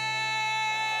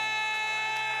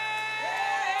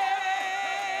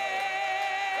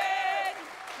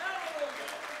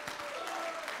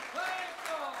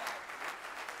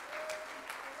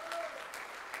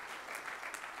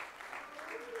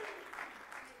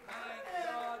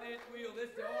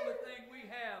 It's the only thing we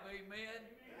have, amen,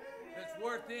 that's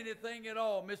worth anything at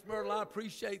all. Miss Myrtle, I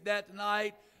appreciate that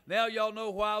tonight. Now y'all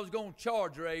know why I was going to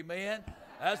charge her, amen.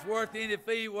 That's worth any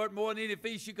fee, worth more than any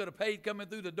fee she could have paid coming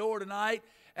through the door tonight.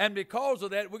 And because of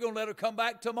that, we're going to let her come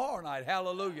back tomorrow night.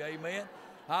 Hallelujah, amen.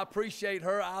 I appreciate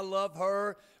her. I love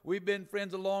her. We've been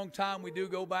friends a long time. We do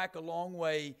go back a long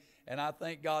way, and I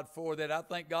thank God for that. I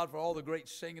thank God for all the great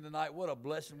singing tonight. What a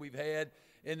blessing we've had.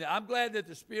 And I'm glad that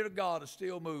the Spirit of God is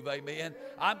still moving, amen.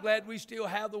 I'm glad we still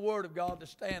have the Word of God to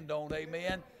stand on,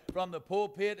 amen, from the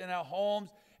pulpit in our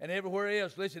homes and everywhere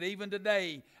else. Listen, even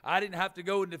today, I didn't have to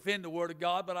go and defend the Word of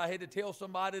God, but I had to tell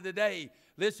somebody today,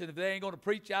 listen, if they ain't going to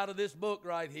preach out of this book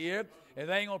right here, if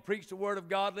they ain't going to preach the Word of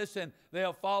God, listen,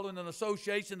 they're following an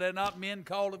association. They're not men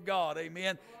called of God,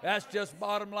 amen. That's just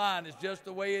bottom line. It's just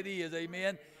the way it is,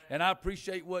 amen. And I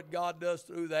appreciate what God does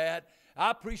through that. I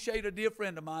appreciate a dear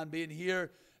friend of mine being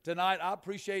here tonight. I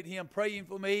appreciate him praying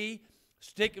for me,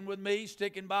 sticking with me,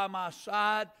 sticking by my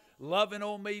side, loving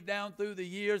on me down through the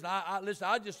years. And listen,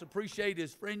 I just appreciate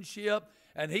his friendship.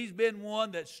 And he's been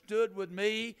one that stood with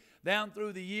me down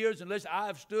through the years. And listen, I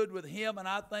have stood with him, and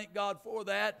I thank God for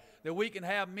that we can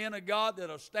have men of God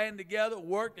that'll stand together,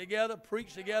 work together,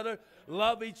 preach together,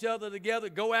 love each other together,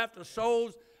 go after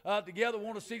souls together,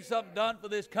 want to see something done for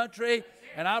this country.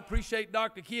 And I appreciate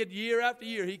Dr. Kidd year after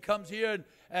year. He comes here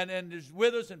and is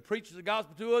with us and preaches the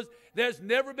gospel to us. There's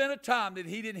never been a time that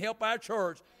he didn't help our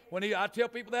church. I tell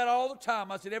people that all the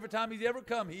time. I said every time he's ever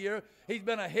come here, he's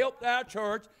been a help to our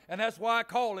church, and that's why I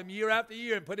call him year after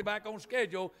year and put him back on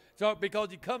schedule, because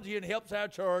he comes here and helps our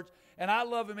church. and I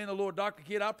love him in the Lord. Dr.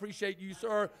 Kidd, I appreciate you,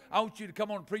 sir. I want you to come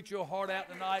on and preach your heart out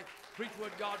tonight. Preach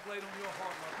what God's laid on your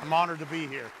heart. I'm honored to be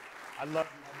here. I love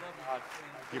you.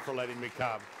 Thank you for letting me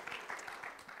come.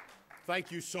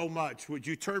 Thank you so much. Would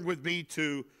you turn with me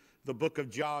to the book of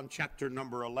John, chapter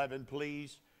number 11,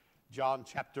 please? John,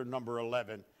 chapter number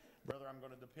 11. Brother, I'm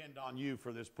going to depend on you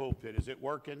for this pulpit. Is it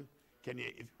working? Can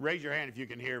you raise your hand if you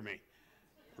can hear me?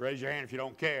 Raise your hand if you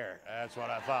don't care. That's what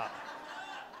I thought.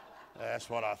 That's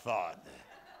what I thought.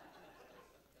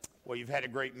 Well, you've had a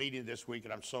great meeting this week,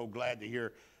 and I'm so glad to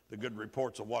hear the good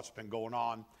reports of what's been going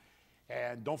on.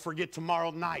 And don't forget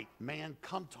tomorrow night. Man,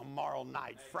 come tomorrow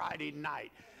night, Friday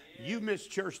night. You miss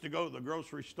church to go to the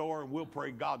grocery store, and we'll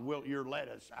pray God wilt your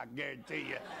lettuce. I guarantee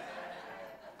you.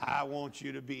 I want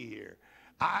you to be here.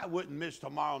 I wouldn't miss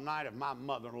tomorrow night if my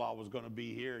mother-in-law was going to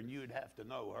be here, and you'd have to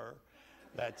know her.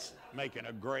 That's making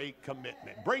a great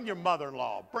commitment. Bring your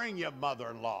mother-in-law. Bring your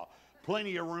mother-in-law.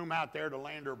 Plenty of room out there to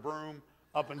land her broom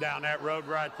up and down that road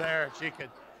right there. She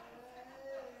could.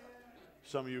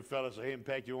 Some of you fellas are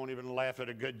impact. You won't even laugh at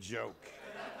a good joke.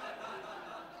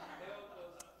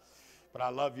 But I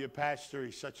love you, Pastor.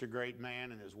 He's such a great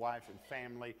man, and his wife and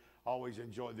family. Always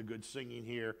enjoy the good singing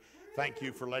here. Thank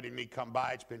you for letting me come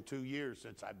by. It's been 2 years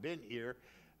since I've been here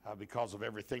because of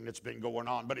everything that's been going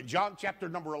on. But in John chapter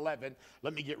number 11,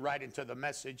 let me get right into the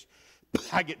message.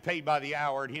 I get paid by the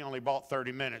hour, and he only bought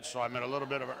 30 minutes, so I'm in a little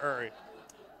bit of a hurry.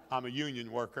 I'm a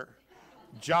union worker.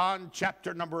 John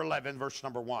chapter number 11, verse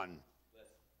number 1.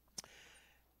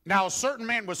 Now a certain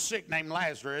man was sick named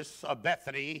Lazarus of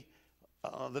Bethany,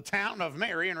 the town of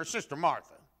Mary and her sister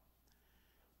Martha.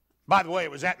 By the way,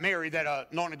 it was that Mary that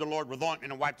anointed the Lord with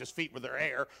ointment and wiped his feet with her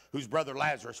hair, whose brother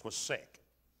Lazarus was sick.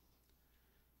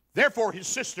 Therefore his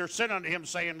sister sent unto him,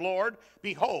 saying, Lord,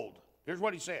 behold, here's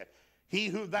what he said, he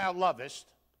who thou lovest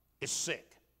is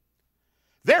sick.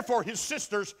 Therefore his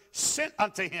sisters sent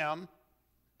unto him,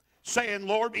 saying,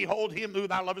 Lord, behold, him who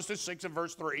thou lovest is sick, in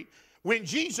verse 3. When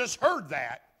Jesus heard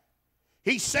that,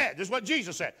 he said, this is what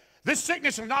Jesus said, this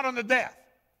sickness is not unto death,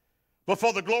 but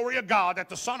for the glory of God, that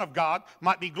the Son of God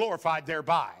might be glorified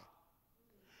thereby.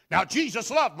 Now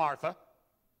Jesus loved Martha,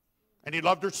 and he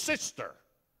loved her sister.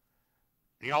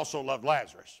 And he also loved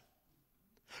Lazarus.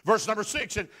 Verse number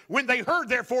 6, and when they heard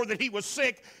therefore that he was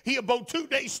sick, he abode 2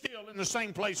 days still in the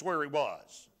same place where he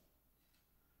was.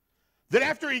 Then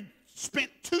after he spent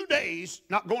 2 days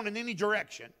not going in any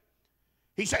direction,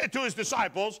 he said to his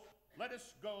disciples, let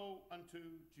us go unto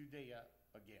Judea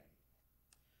again.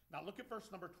 Now look at verse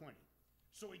number 20.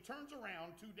 So he turns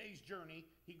around 2 days' journey.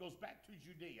 He goes back to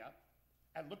Judea.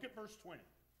 And look at verse 20.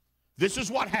 This is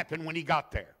what happened when he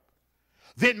got there.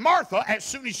 Then Martha, as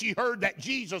soon as she heard that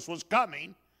Jesus was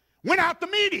coming, went out to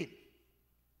meet him.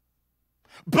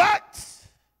 But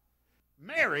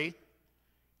Mary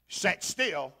sat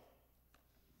still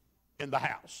in the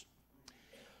house.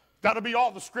 That'll be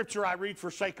all the scripture I read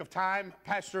for sake of time.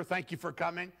 Pastor, thank you for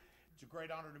coming. It's a great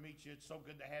honor to meet you. It's so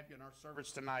good to have you in our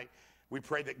service tonight. We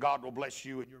pray that God will bless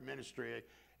you in your ministry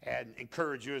and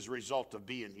encourage you as a result of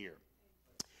being here.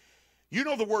 You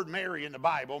know the word Mary in the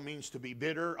Bible means to be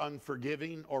bitter,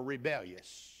 unforgiving, or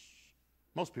rebellious.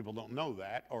 Most people don't know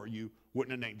that, or you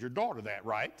wouldn't have named your daughter that,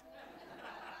 right?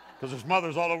 Because there's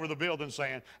mothers all over the building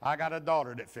saying, I got a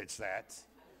daughter that fits that.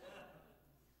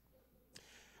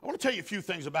 I want to tell you a few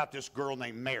things about this girl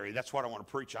named Mary. That's what I want to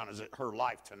preach on, is her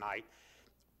life tonight.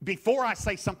 Before I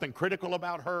say something critical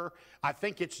about her, I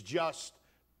think it's just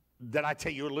that I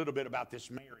tell you a little bit about this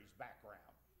Mary's background.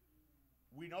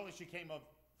 We know that she came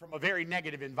from a very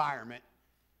negative environment.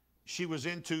 She was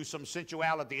into some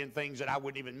sensuality and things that I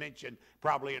wouldn't even mention,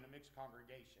 probably in a mixed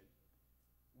congregation.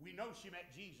 We know she met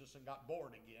Jesus and got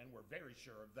born again. We're very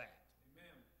sure of that.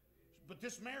 Amen. But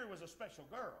this Mary was a special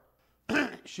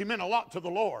girl. She meant a lot to the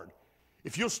Lord.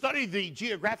 If you'll study the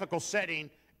geographical setting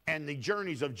and the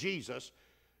journeys of Jesus,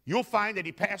 you'll find that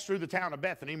he passed through the town of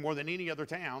Bethany more than any other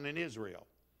town in Israel.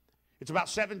 It's about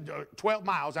 12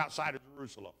 miles outside of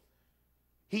Jerusalem.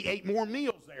 He ate more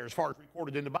meals there, as far as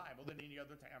recorded in the Bible, than any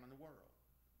other town in the world.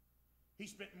 He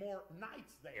spent more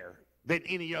nights there than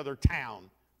any other town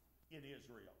in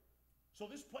Israel. So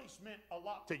this place meant a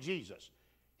lot to Jesus.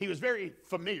 He was very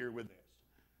familiar with this.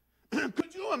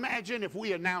 Could you imagine if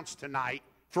we announced tonight,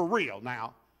 for real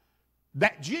now,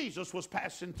 that Jesus was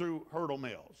passing through Hurdle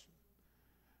Mills?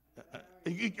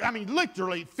 I mean,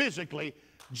 literally, physically,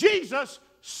 Jesus,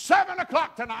 7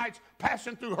 o'clock tonight,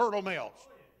 passing through Hurdle Mills.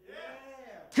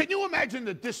 Can you imagine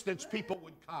the distance people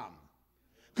would come?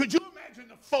 Could you imagine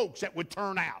the folks that would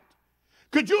turn out?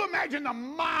 Could you imagine the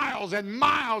miles and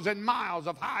miles and miles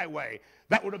of highway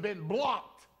that would have been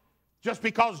blocked just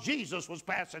because Jesus was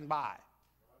passing by?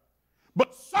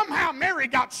 But somehow Mary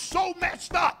got so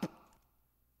messed up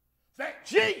that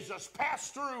Jesus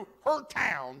passed through her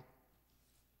town.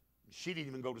 She didn't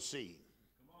even go to see him.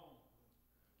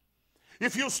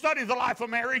 If you'll study the life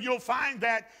of Mary, you'll find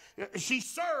that she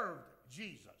served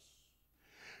Jesus.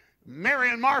 Mary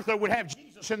and Martha would have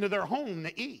Jesus into their home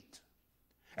to eat.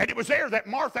 And it was there that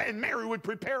Martha and Mary would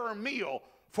prepare a meal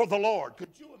for the Lord. Could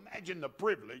you imagine the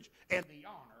privilege and the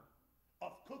honor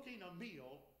of cooking a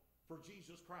meal for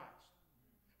Jesus Christ?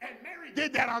 And Mary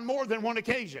did that on more than one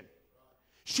occasion.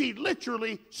 She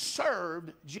literally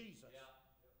served Jesus.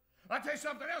 I'll tell you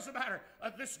something else about her.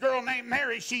 This girl named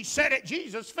Mary, she sat at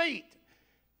Jesus' feet.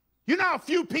 You know how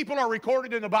few people are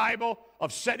recorded in the Bible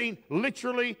of sitting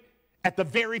literally at the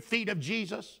very feet of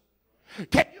Jesus?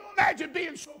 Can you imagine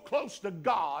being so close to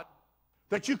God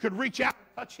that you could reach out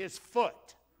and touch his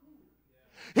foot?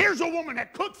 Here's a woman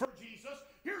that cooked for Jesus.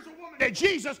 Here's a woman that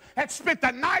Jesus had spent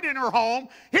the night in her home.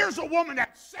 Here's a woman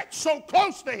that sat so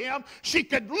close to him she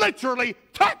could literally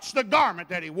touch the garment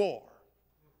that he wore.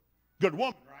 Good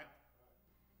woman, right?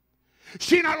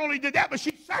 She not only did that, but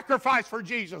she sacrificed for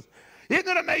Jesus. Isn't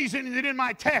it amazing that in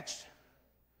my text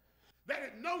that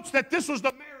it notes that this was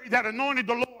the Mary that anointed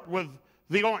the Lord with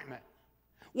the ointment?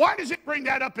 Why does it bring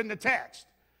that up in the text?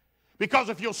 Because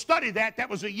if you'll study that, that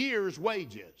was a year's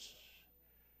wages.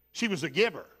 She was a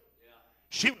giver.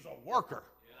 She was a worker.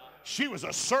 She was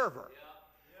a server.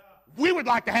 We would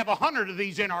like to have 100 of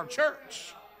these in our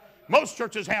church. Most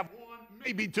churches have one,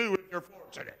 maybe two if you're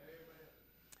fortunate.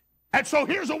 And so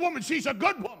here's a woman. She's a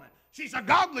good woman. She's a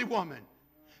godly woman.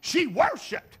 She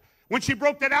worshiped. When she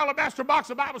broke that alabaster box,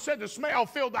 the Bible said the smell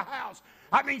filled the house.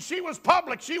 I mean, she was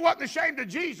public. She wasn't ashamed of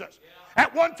Jesus.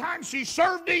 At one time, she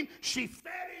served him. She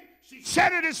fed him. She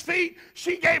sat at his feet.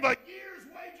 She gave a year's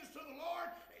wages to the Lord.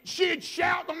 She'd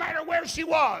shout no matter where she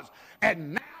was.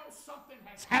 And now something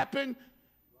has happened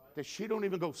that she don't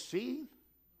even go see him.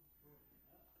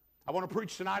 I want to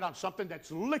preach tonight on something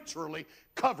that's literally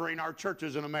covering our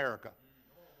churches in America.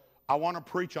 I want to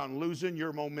preach on losing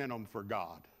your momentum for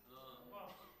God.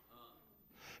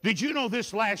 Did you know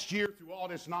this last year, through all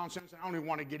this nonsense, I don't even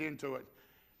want to get into it,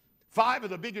 5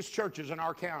 of the biggest churches in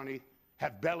our county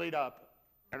have bellied up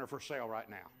and are for sale right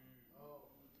now.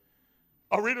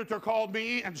 A realtor called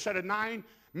me and said a $9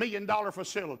 million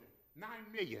facility. $9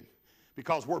 million.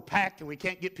 Because we're packed and we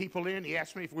can't get people in. He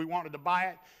asked me if we wanted to buy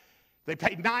it. They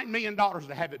paid $9 million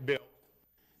to have it built.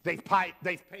 They've paid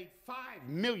 $5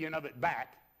 million of it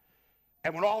back.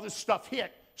 And when all this stuff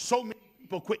hit, so many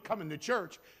people quit coming to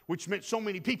church, which meant so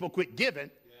many people quit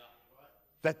giving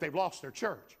that they've lost their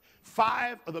church.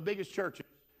 5 of the biggest churches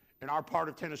in our part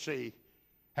of Tennessee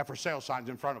have for sale signs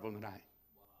in front of them tonight.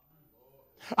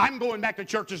 I'm going back to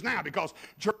churches now because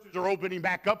churches are opening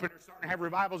back up and they're starting to have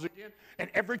revivals again. And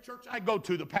every church I go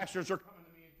to, the pastors are coming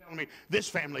to me and telling me, this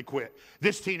family quit,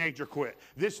 this teenager quit,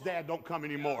 this dad don't come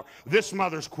anymore, this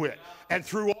mother's quit. And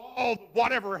through all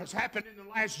whatever has happened in the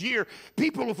last year,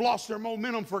 people have lost their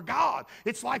momentum for God.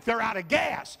 It's like they're out of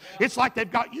gas. It's like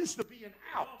they've got used to being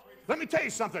out. Let me tell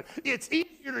you something. It's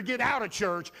easier to get out of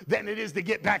church than it is to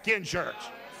get back in church.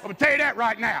 I'm going to tell you that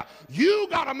right now. You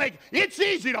got to make, it's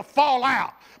easy to fall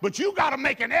out, but you got to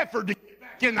make an effort to get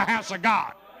back in the house of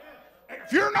God.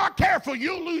 If you're not careful,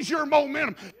 you'll lose your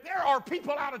momentum. There are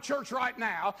people out of church right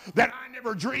now that I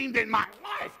never dreamed in my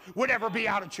life would ever be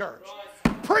out of church.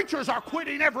 Preachers are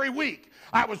quitting every week.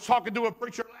 I was talking to a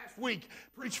preacher last week,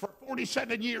 preached for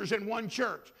 47 years in one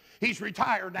church. He's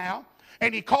retired now,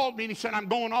 and he called me and he said, I'm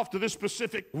going off to this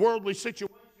specific worldly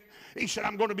situation. He said,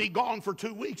 I'm going to be gone for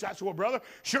 2 weeks. I said, well, brother,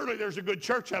 surely there's a good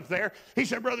church up there. He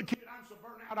said, Brother Kidd, I'm so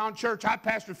burnt out on church. I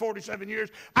pastored 47 years.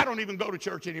 I don't even go to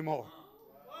church anymore.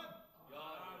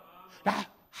 Now,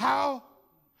 how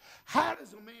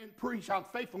does a man preach on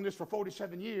faithfulness for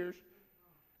 47 years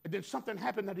and then something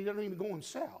happened that he doesn't even go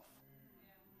himself?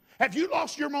 Have you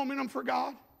lost your momentum for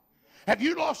God? Have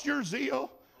you lost your zeal,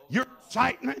 your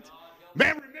excitement?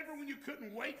 Man, remember when you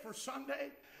couldn't wait for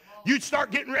Sunday? You'd start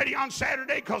getting ready on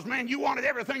Saturday because, man, you wanted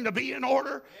everything to be in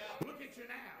order. Look at you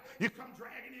now. You come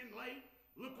dragging in late,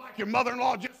 look like your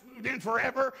mother-in-law just moved in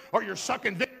forever, or you're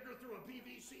sucking vinegar through a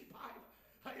PVC pipe.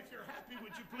 Hey, if you're happy,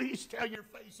 would you please tell your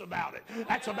face about it?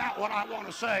 That's about what I want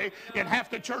to say in half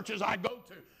the churches I go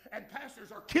to. And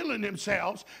pastors are killing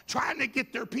themselves trying to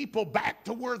get their people back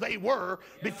to where they were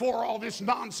before all this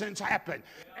nonsense happened.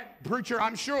 And preacher,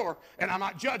 I'm sure, and I'm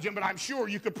not judging, but I'm sure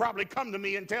you could probably come to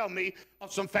me and tell me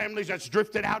of some families that's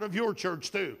drifted out of your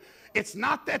church too. It's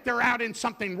not that they're out in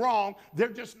something wrong, they're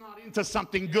just not into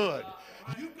something good.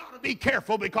 You've got to be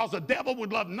careful, because the devil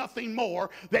would love nothing more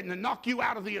than to knock you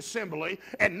out of the assembly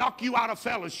and knock you out of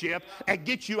fellowship and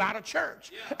get you out of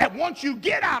church. And once you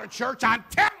get out of church, I'm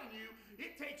telling you,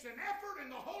 it takes an effort in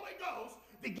the Holy Ghost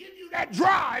to give you that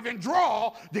drive and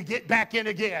draw to get back in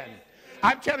again.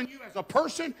 I'm telling you, as a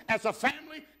person, as a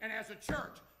family, and as a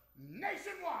church,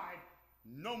 nationwide,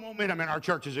 no momentum in our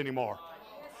churches anymore.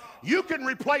 You can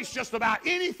replace just about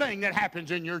anything that happens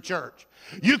in your church.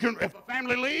 You can, if a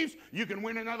family leaves, you can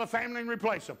win another family and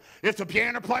replace them. If the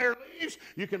piano player leaves,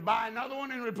 you can buy another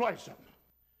one and replace them.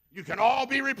 You can all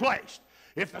be replaced.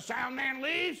 If the sound man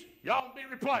leaves, y'all be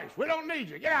replaced. We don't need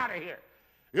you. Get out of here.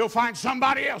 You'll find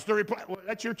somebody else to replace. Well,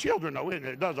 that's your children, though, isn't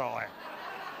it? It does all that.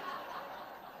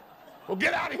 Well,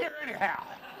 get out of here anyhow.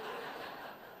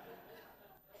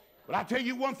 But I tell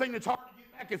you one thing that's hard to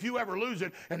get back if you ever lose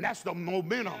it, and that's the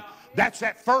momentum. That's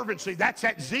that fervency. That's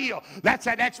that zeal. That's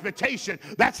that expectation.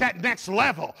 That's that next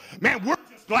level. Man, we're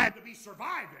just glad to be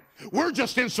surviving. We're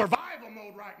just in survival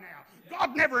mode right now.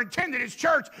 God never intended his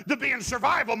church to be in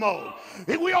survival mode.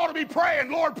 We ought to be praying,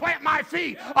 Lord, plant my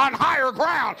feet on higher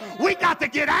ground. We got to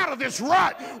get out of this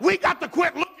rut. We got to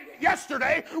quit looking at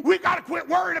yesterday. We got to quit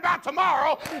worrying about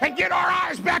tomorrow and get our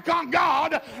eyes back on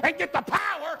God and get the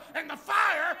power and the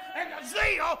fire and the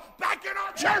zeal back in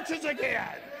our churches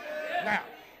again. Now,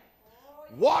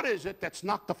 what is it that's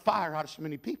knocked the fire out of so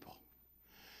many people?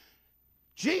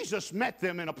 Jesus met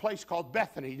them in a place called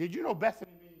Bethany. Did you know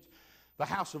Bethany means the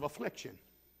house of affliction?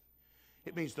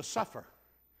 It means to suffer.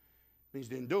 It means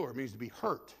to endure. It means to be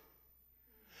hurt.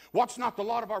 What's knocked a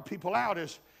lot of our people out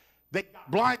is they got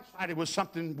blindsided with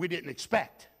something we didn't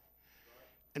expect.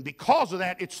 And because of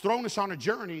that, it's thrown us on a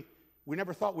journey we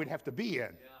never thought we'd have to be in.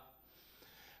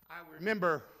 I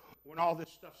remember when all this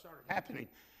stuff started happening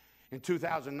in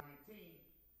 2019,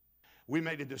 we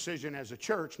made a decision as a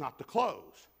church not to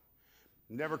close.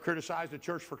 Never criticized the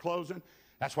church for closing.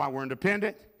 That's why we're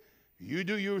independent. You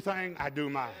do your thing, I do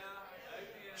mine.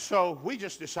 So we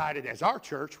just decided as our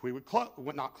church we would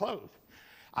not close.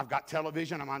 I've got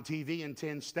television. I'm on TV in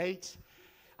 10 states.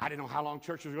 I didn't know how long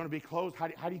churches were going to be closed. How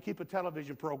do you keep a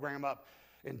television program up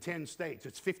in 10 states?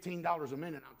 It's $15 a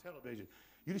minute on television.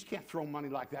 You just can't throw money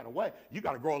like that away. You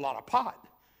got to grow a lot of pot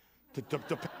to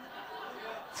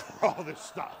for all this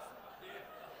stuff.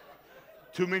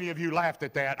 Too many of you laughed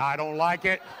at that. I don't like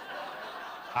it.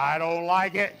 I don't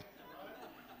like it.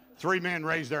 3 men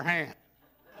raised their hand.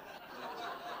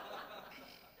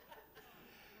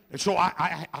 And so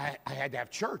I had to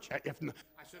have church. I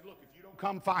said, look, if you don't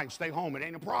come, fine, stay home. It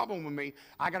ain't a problem with me.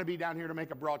 I got to be down here to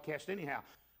make a broadcast anyhow.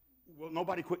 Well,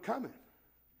 nobody quit coming.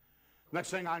 Next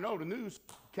thing I know, the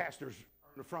newscasters are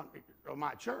in the front of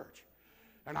my church.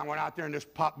 And I went out there, and this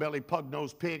pot-bellied,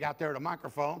 pug-nosed pig out there at a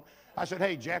microphone. I said,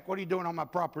 hey, Jack, what are you doing on my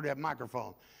property at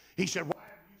microphone? He said, why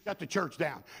have you shut the church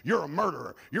down? You're a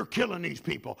murderer. You're killing these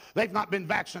people. They've not been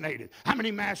vaccinated. How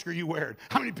many masks are you wearing?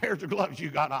 How many pairs of gloves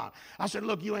you got on? I said,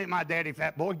 look, you ain't my daddy,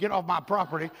 fat boy. Get off my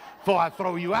property before I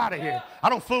throw you out of here. I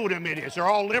don't fool them idiots. They're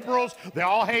all liberals. They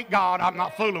all hate God. I'm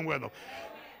not fooling with them.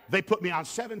 They put me on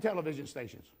 7 television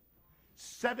stations.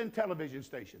 7 television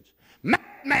stations.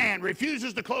 Man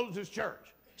refuses to close his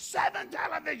church. 7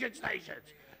 television stations.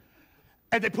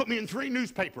 And they put me in 3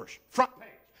 newspapers, front page.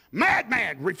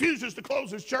 Madman refuses to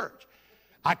close his church.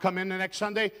 I come in the next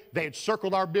Sunday, they had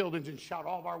circled our buildings and shot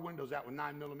all of our windows out with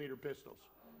 9mm pistols.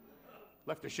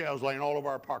 Left the shells laying all over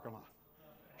our parking lot.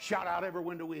 Shot out every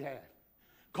window we had.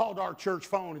 Called our church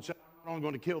phone and said, I'm not only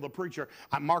going to kill the preacher,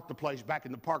 I marked the place back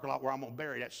in the parking lot where I'm going to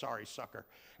bury that sorry sucker.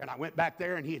 And I went back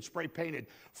there, and he had spray painted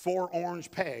 4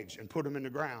 orange pegs and put them in the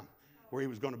ground where he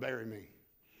was going to bury me.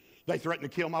 They threatened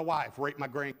to kill my wife, rape my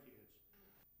grandkids,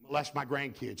 molest my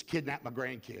grandkids, kidnap my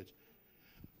grandkids.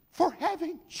 For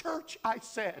having church, I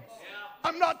said.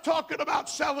 I'm not talking about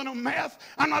selling them meth.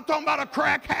 I'm not talking about a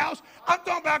crack house. I'm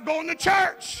talking about going to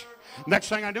church. Next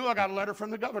thing I knew, I got a letter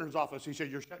from the governor's office. He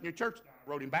said, you're shutting your church down. I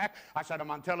wrote him back. I said,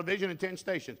 I'm on television in 10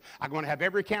 stations. I'm going to have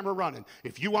every camera running.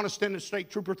 If you want to send a state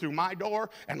trooper through my door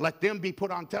and let them be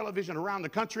put on television around the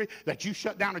country that you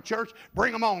shut down a church,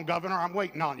 bring them on, Governor. I'm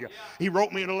waiting on you. He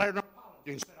wrote me in a letter of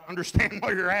apology and said, I understand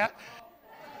where you're at.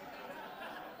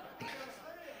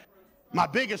 My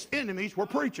biggest enemies were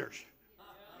preachers.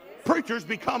 Preachers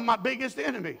become my biggest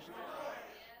enemies.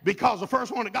 Because the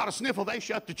first one that got a sniffle, they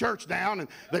shut the church down, and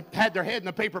they've had their head in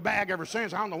a paper bag ever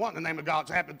since. I don't know what in the name of God's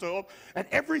happened to them. And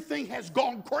everything has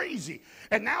gone crazy.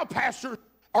 And now pastors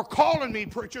are calling me,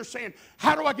 preachers, saying,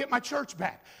 how do I get my church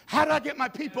back? How do I get my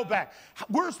people back?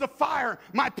 Where's the fire?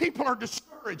 My people are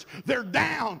discouraged. They're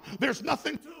down. There's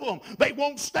nothing to them. They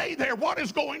won't stay there. What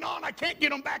is going on? I can't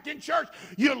get them back in church.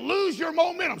 You lose your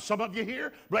momentum. Some of you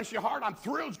here, bless your heart, I'm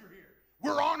thrilled you're here.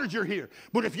 We're honored you're here.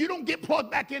 But if you don't get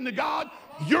plugged back into God,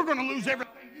 you're going to lose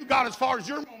everything you got as far as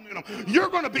your momentum. You're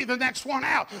going to be the next one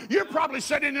out. You're probably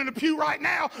sitting in a pew right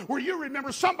now where you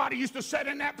remember somebody used to sit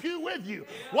in that pew with you.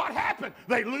 What happened?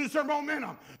 They lose their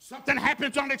momentum. Something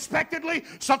happens unexpectedly.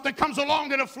 Something comes along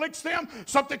that afflicts them.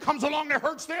 Something comes along that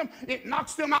hurts them. It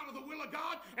knocks them out of the will of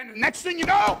God. And the next thing you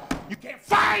know, you can't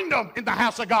find them in the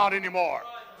house of God anymore.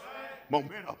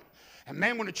 Momentum. And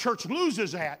man, when the church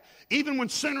loses that, even when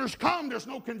sinners come, there's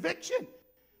no conviction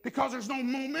because there's no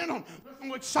momentum. There's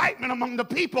no excitement among the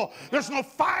people. There's no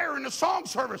fire in the song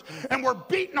service. And we're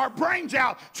beating our brains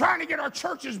out trying to get our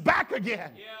churches back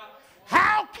again. Yeah.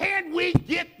 How can we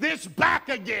get this back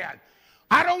again?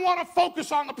 I don't want to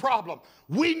focus on the problem.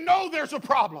 We know there's a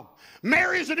problem.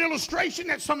 Mary is an illustration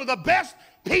that some of the best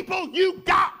people you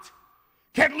got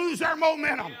can lose their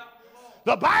momentum. Yeah.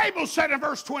 The Bible said in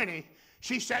verse 20,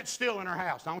 she sat still in her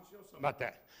house. Now, I want you to know something about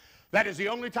that. That is the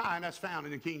only time that's found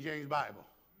in the King James Bible.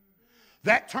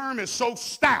 That term is so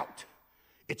stout,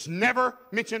 it's never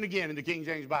mentioned again in the King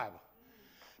James Bible.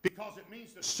 Because it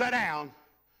means to sit down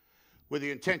with the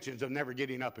intentions of never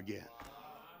getting up again.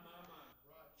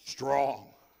 Strong.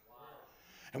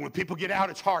 And when people get out,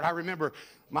 it's hard. I remember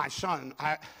my son,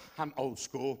 I'm old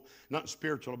school, nothing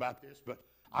spiritual about this, but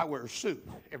I wear a suit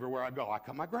everywhere I go. I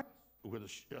come my grandma with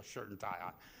a shirt and tie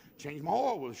on. Change my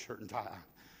oil with a shirt and tie on.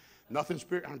 Nothing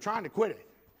spiritual. I'm trying to quit it.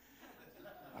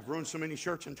 I've ruined so many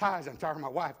shirts and ties, I'm tired of my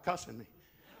wife cussing me.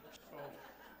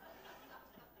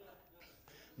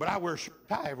 But I wear a shirt and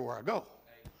tie everywhere I go.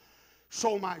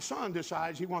 So my son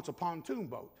decides he wants a pontoon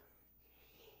boat.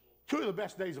 Two of the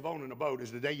best days of owning a boat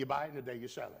is the day you buy it and the day you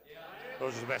sell it.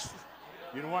 Those are the best.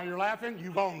 You know why you're laughing?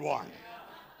 You've owned one.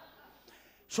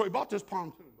 So he bought this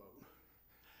pontoon boat.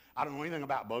 I don't know anything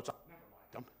about boats. I've never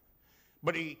liked them.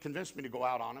 But he convinced me to go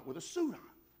out on it with a suit on.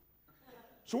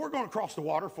 So we're going across the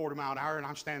water 40 miles an hour, and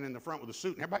I'm standing in the front with a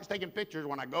suit, and everybody's taking pictures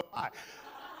when I go by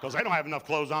because they don't have enough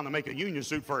clothes on to make a union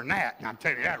suit for a gnat, and I'm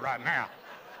telling you that right now.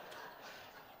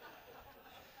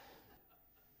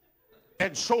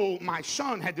 And so my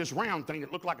son had this round thing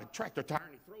that looked like a tractor tire,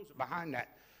 and he throws it behind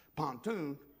that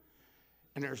pontoon,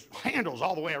 and there's handles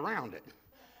all the way around it.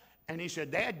 And he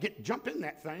said, Dad, jump in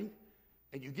that thing,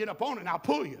 and you get up on it, and I'll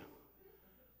pull you.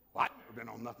 Well, I'd never been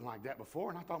on nothing like that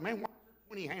before, and I thought, man, why are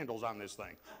there 20 handles on this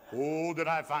thing? Oh, did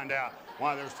I find out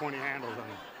why there's 20 handles on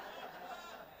it.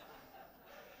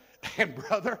 And,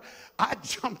 brother, I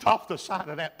jumped off the side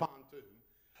of that pontoon.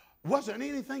 Wasn't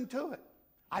anything to it.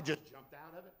 I just jumped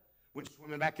out of it, went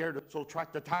swimming back there to this little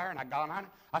tractor tire, and I got on it.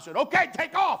 I said, okay,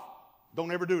 take off.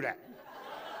 Don't ever do that.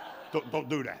 Don't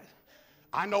do that.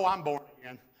 I know I'm born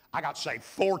again. I got saved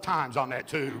 4 times on that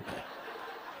tube.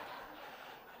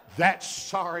 That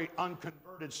sorry,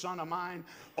 unconverted son of mine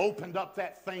opened up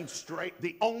that thing straight.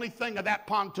 The only thing of that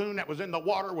pontoon that was in the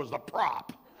water was the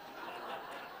prop.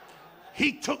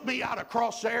 He took me out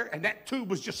across there, and that tube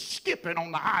was just skipping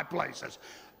on the high places.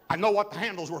 I know what the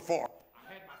handles were for.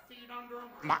 I had my feet under them,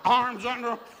 my arms under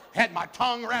them, had my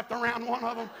tongue wrapped around one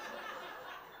of them.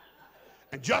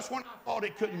 And just when I thought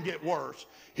it couldn't get worse,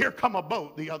 here come a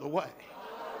boat the other way.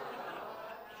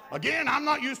 Again, I'm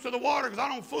not used to the water because I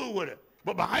don't fool with it.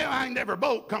 But behind every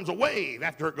boat comes a wave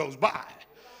after it goes by.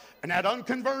 And that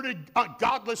unconverted,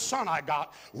 godless son I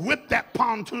got whipped that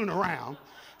pontoon around,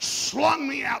 slung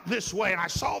me out this way, and I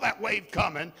saw that wave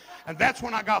coming, and that's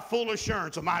when I got full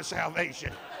assurance of my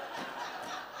salvation.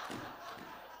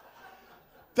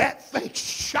 That thing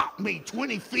shot me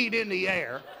 20 feet in the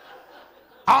air.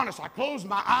 Honest, I closed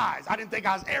my eyes. I didn't think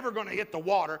I was ever going to hit the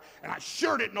water, and I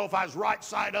sure didn't know if I was right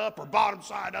side up or bottom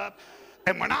side up.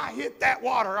 And when I hit that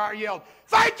water, I yelled,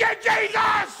 "Thank you,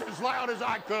 Jesus!" as loud as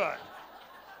I could.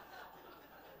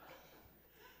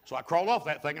 So I crawled off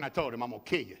that thing, and I told him, I'm going to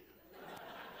kill you.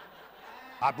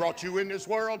 I brought you in this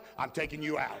world. I'm taking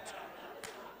you out.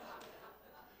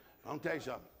 I'm going to tell you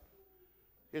something.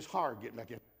 It's hard getting back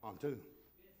in the pontoon.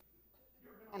 You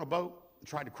ever been on a boat and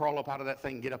tried to crawl up out of that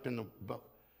thing and get up in the boat?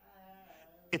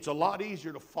 It's a lot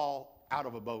easier to fall out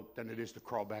of a boat than it is to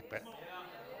crawl back.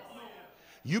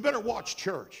 You better watch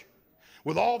church.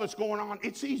 with all that's going on,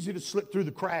 it's easy to slip through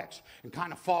the cracks and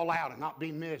kind of fall out and not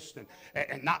be missed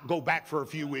and not go back for a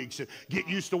few weeks and get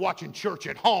used to watching church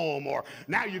at home. Or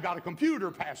now you got a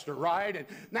computer pastor, right? And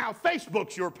now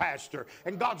Facebook's your pastor.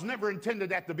 And God's never intended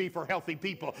that to be for healthy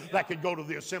people that could go to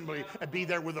the assembly and be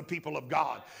there with the people of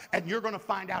God. And you're going to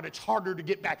find out it's harder to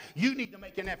get back. You need to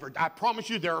make an effort. I promise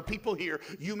you there are people here,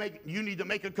 you need to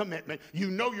make a commitment.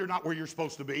 You know you're not where you're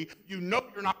supposed to be. You know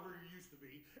you're not where you used to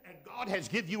be. And God has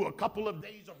given you a couple of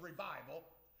days of revival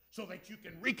so that you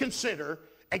can reconsider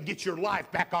and get your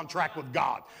life back on track with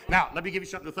God. Now, let me give you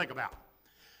something to think about.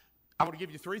 I want to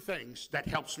give you 3 things that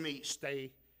helps me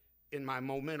stay in my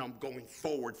momentum going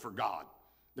forward for God.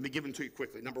 Let me give them to you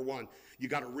quickly. Number 1, you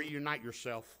got to reunite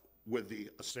yourself with the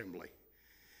assembly.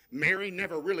 Mary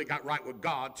never really got right with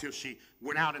God till she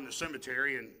went out in the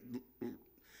cemetery and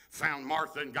found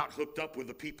Martha and got hooked up with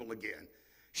the people again.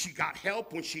 She got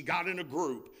help when she got in a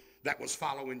group that was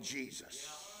following Jesus.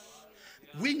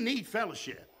 We need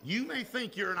fellowship. You may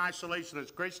think you're an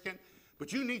isolationist Christian,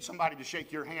 but you need somebody to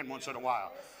shake your hand once in a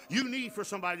while. You need for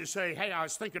somebody to say, hey, I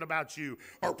was thinking about you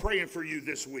or praying for you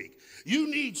this week. You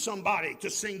need somebody to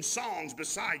sing songs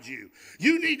beside you.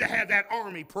 You need to have that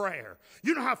army prayer.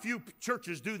 You know how few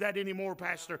churches do that anymore,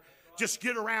 Pastor? Just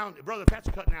get around. Brother, if that's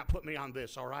cutting out, put me on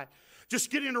this, all right? Just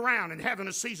getting around and having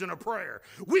a season of prayer.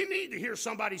 We need to hear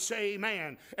somebody say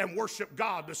amen and worship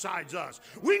God besides us.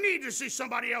 We need to see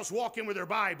somebody else walk in with their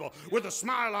Bible with a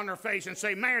smile on their face and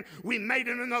say, man, we made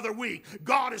it another week.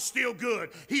 God is still good.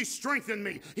 He strengthened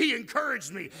me. He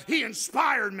encouraged me. He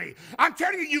inspired me. I'm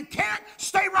telling you, you can't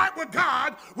stay right with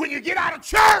God when you get out of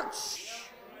church.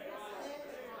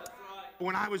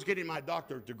 When I was getting my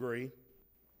doctorate degree,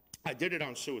 I did it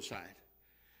on suicide.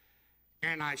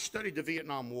 And I studied the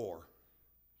Vietnam War.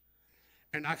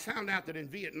 And I found out that in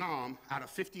Vietnam, out of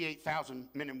 58,000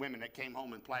 men and women that came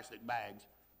home in plastic bags,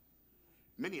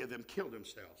 many of them killed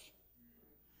themselves.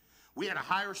 We had a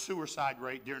higher suicide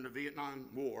rate during the Vietnam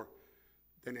War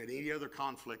than at any other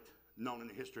conflict known in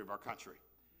the history of our country.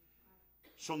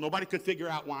 So nobody could figure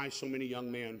out why so many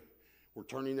young men were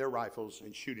turning their rifles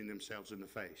and shooting themselves in the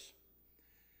face.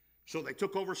 So they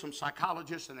took over some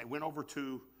psychologists and they went over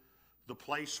to the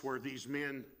place where these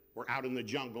men were out in the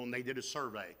jungle and they did a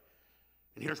survey.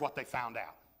 And here's what they found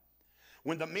out.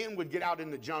 When the men would get out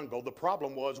in the jungle, the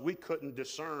problem was we couldn't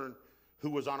discern who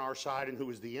was on our side and who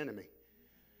was the enemy,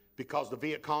 because the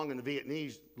Viet Cong and the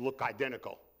Vietnamese looked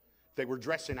identical. They were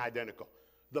dressing identical.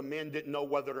 The men didn't know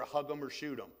whether to hug them or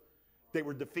shoot them. They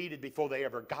were defeated before they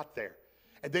ever got there.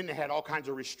 And then they had all kinds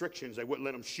of restrictions. They wouldn't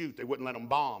let them shoot. They wouldn't let them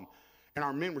bomb. And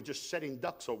our men were just setting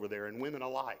ducks over there, and women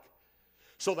alike.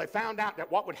 So they found out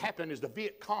that what would happen is the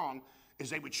Viet Cong is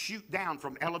they would shoot down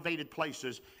from elevated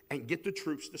places and get the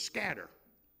troops to scatter.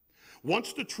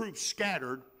 Once the troops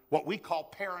scattered, what we call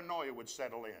paranoia would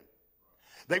settle in.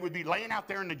 They would be laying out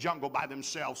there in the jungle by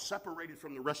themselves, separated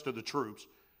from the rest of the troops,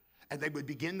 and they would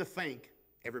begin to think,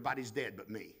 everybody's dead but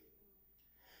me.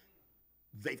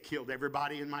 They've killed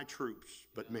everybody in my troops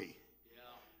but me.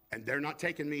 And they're not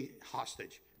taking me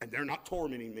hostage, and they're not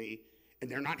tormenting me,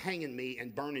 and they're not hanging me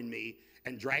and burning me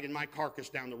and dragging my carcass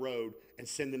down the road and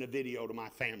sending a video to my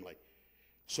family.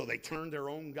 So they turned their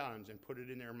own guns and put it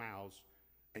in their mouths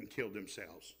and killed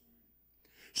themselves.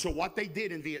 So what they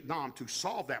did in Vietnam to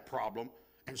solve that problem,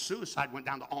 and suicide went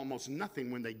down to almost nothing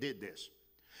when they did this,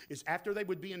 is after they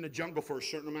would be in the jungle for a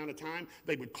certain amount of time,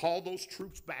 they would call those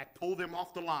troops back, pull them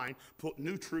off the line, put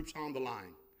new troops on the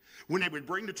line. When they would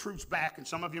bring the troops back, and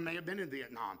some of you may have been in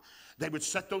Vietnam, they would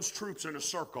set those troops in a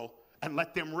circle and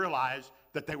let them realize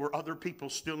that there were other people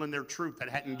still in their troop that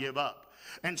hadn't give up.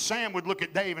 And Sam would look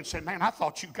at Dave and say, man, I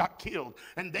thought you got killed.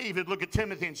 And David looked at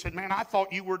Timothy and said, man, I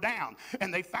thought you were down.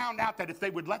 And they found out that if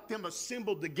they would let them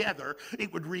assemble together,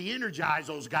 it would re-energize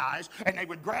those guys. And they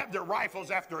would grab their rifles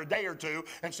after a day or two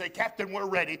and say, Captain, we're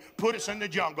ready. Put us in the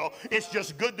jungle. It's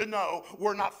just good to know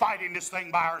we're not fighting this thing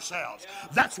by ourselves.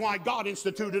 That's why God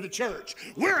instituted a church.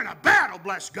 We're in a battle,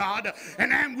 bless God.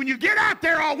 And then when you get out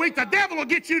there all week, the devil will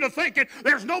get you to thinking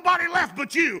there's nobody left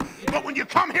but you. But when you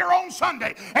come here on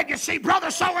Sunday and you see brother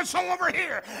so-and-so over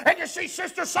here, and you see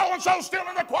sister so-and-so still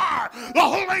in the choir, the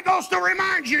Holy Ghost will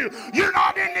remind you, you're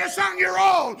not in this on your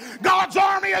own. God's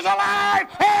army is alive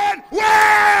and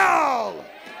well.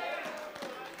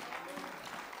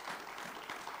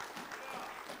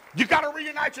 You got to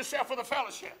reunite yourself with a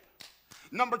fellowship.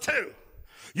 Number 2,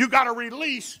 you got to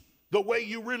release the way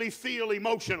you really feel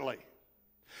emotionally.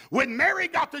 When Mary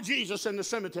got to Jesus in the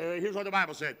cemetery, here's what the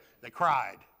Bible said. They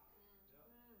cried.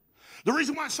 The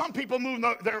reason why some people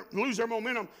lose their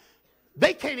momentum,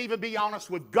 they can't even be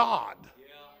honest with God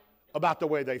about the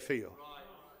way they feel.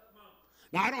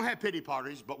 Now, I don't have pity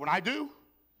parties, but when I do,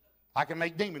 I can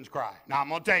make demons cry. Now, I'm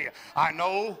going to tell you, I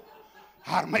know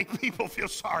how to make people feel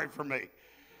sorry for me.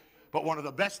 But one of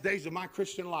the best days of my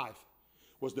Christian life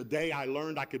was the day I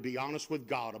learned I could be honest with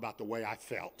God about the way I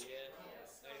felt.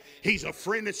 He's a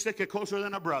friend that's sticking closer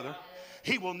than a brother.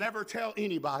 He will never tell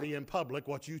anybody in public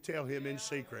what you tell him in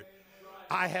secret.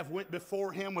 I have went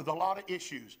before him with a lot of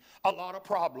issues, a lot of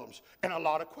problems, and a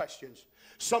lot of questions.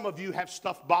 Some of you have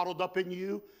stuff bottled up in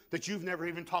you that you've never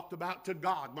even talked about to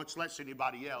God, much less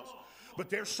anybody else. But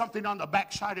there's something on the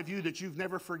backside of you that you've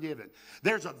never forgiven.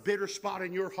 There's a bitter spot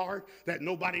in your heart that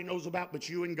nobody knows about but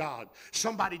you and God.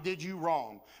 Somebody did you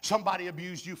wrong. Somebody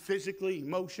abused you physically,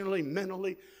 emotionally,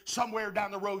 mentally. Somewhere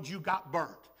down the road you got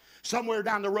burnt. Somewhere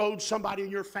down the road somebody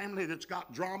in your family that's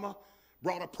got drama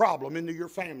brought a problem into your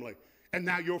family. And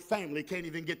now your family can't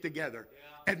even get together.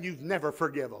 And you've never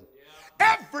forgiven them.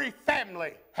 Every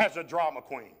family has a drama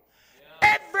queen.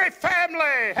 Every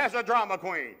family has a drama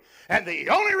queen. And the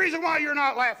only reason why you're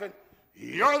not laughing,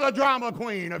 you're the drama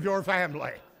queen of your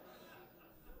family.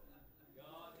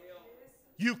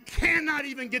 You cannot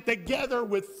even get together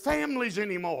with families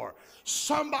anymore.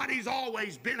 Somebody's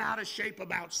always been out of shape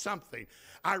about something.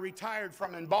 I retired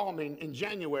from embalming in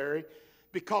January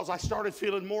because I started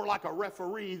feeling more like a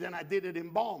referee than I did an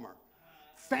embalmer.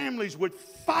 Families would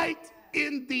fight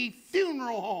in the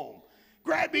funeral home,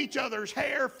 grab each other's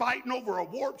hair, fighting over a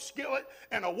warped skillet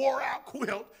and a wore-out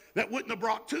quilt that wouldn't have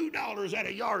brought $2 at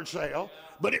a yard sale,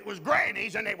 but it was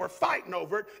Granny's and they were fighting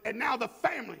over it, and now the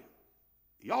family.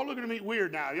 Y'all looking at me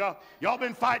weird now. Y'all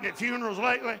been fighting at funerals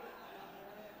lately?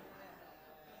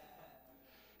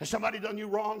 Has somebody done you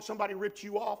wrong? Somebody ripped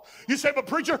you off? You say, but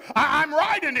preacher, I'm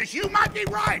right in this. You might be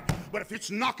right. But if it's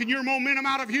knocking your momentum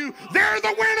out of you, they're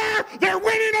the winner. They're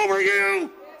winning over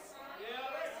you.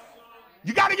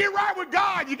 You got to get right with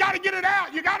God. You got to get it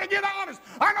out. You got to get honest.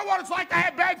 I know what it's like to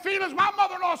have bad feelings. My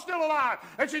mother-in-law's still alive,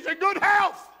 and she's in good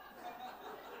health.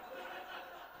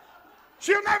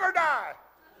 She'll never die.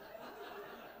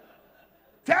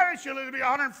 Terry, she'll live to be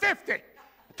 150. I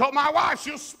told my wife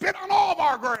she'll spit on all of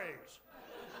our graves.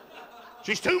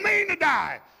 She's too mean to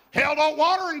die. Hell don't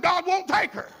want her, and God won't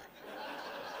take her.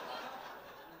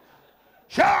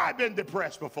 Sure, I've been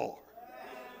depressed before.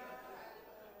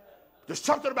 There's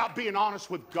something about being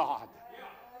honest with God.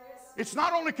 It's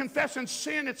not only confessing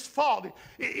sin, it's fault.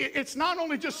 It's not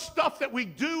only just stuff that we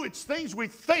do, it's things we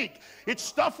think. It's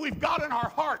stuff we've got in our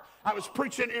heart. I was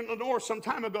preaching in Lenore some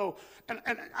time ago, and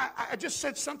I just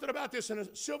said something about this, and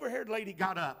a silver-haired lady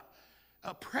got up,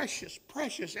 a precious,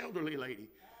 precious elderly lady.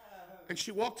 And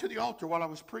she walked to the altar while I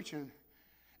was preaching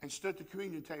and stood at the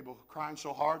communion table crying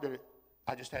so hard that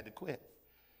I just had to quit.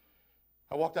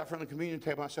 I walked out from the communion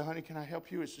table. And I said, honey, can I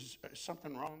help you? Is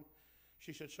something wrong?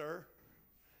 She said, sir,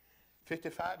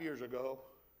 55 years ago,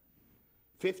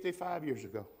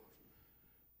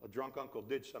 a drunk uncle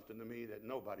did something to me that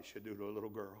nobody should do to a little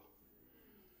girl.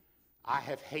 I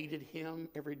have hated him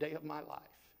every day of my life.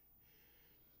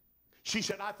 She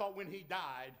said, I thought when he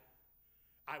died,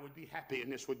 I would be happy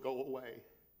and this would go away.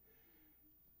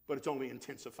 But it's only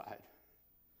intensified.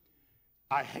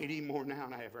 I hate him more now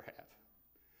than I ever have.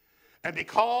 And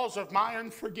because of my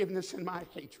unforgiveness and my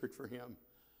hatred for him,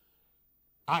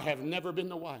 I have never been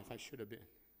the wife I should have been.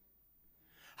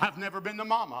 I've never been the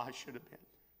mama I should have been.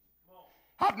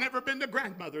 I've never been the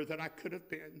grandmother that I could have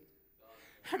been.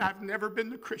 And I've never been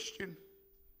the Christian.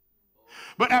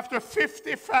 But after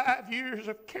 55 years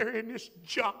of carrying this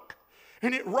junk,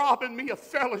 and it robbing me of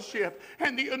fellowship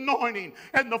and the anointing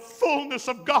and the fullness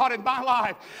of God in my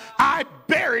life, I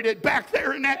buried it back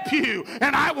there in that pew.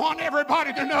 And I want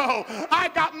everybody to know I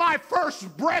got my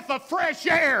first breath of fresh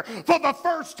air for the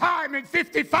first time in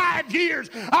 55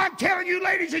 years. I'm telling you,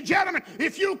 ladies and gentlemen,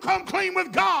 if you come clean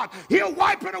with God, he'll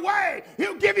wipe it away.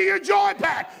 He'll give you your joy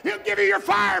back. He'll give you your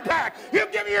fire back.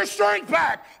 He'll give you your strength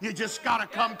back. You just got to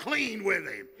come clean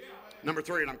with him. Number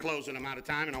 3, and I'm closing. I'm out of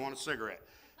time, and I want a cigarette.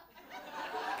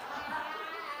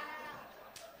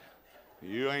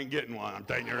 You ain't getting one, I'm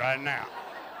telling you right now.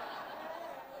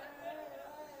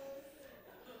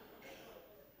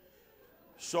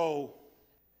 So,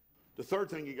 the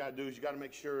third thing you got to do is you got to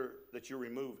make sure that you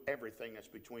remove everything that's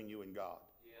between you and God.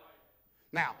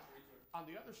 Now, on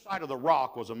the other side of the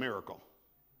rock was a miracle.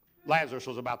 Lazarus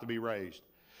was about to be raised.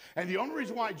 And the only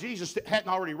reason why Jesus hadn't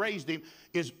already raised him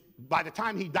is by the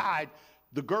time he died,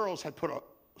 the girls had put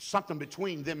something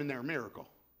between them and their miracle.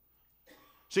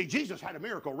 See, Jesus had a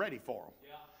miracle ready for them.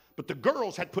 Yeah. But the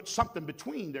girls had put something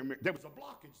between their miracle. There was a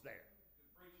blockage there.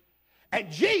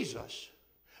 And Jesus,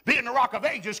 being the Rock of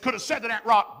Ages, could have said to that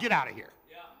rock, get out of here.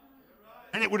 Yeah.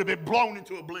 And it would have been blown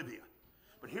into oblivion.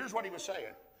 But here's what he was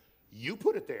saying. You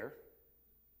put it there.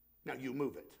 Now you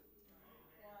move it.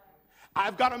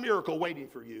 I've got a miracle waiting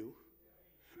for you,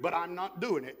 but I'm not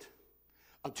doing it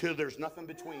until there's nothing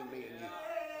between me and you.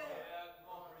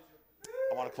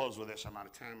 I want to close with this. I'm out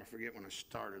of time. I forget when I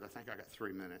started. I think I got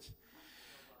 3 minutes.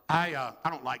 I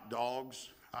don't like dogs.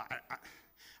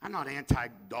 I'm not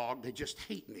anti-dog. They just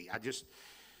hate me.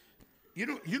 You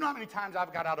know how many times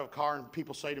I've got out of a car and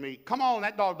people say to me, come on,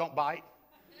 that dog don't bite.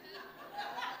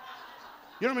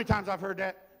 You know how many times I've heard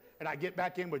that? And I get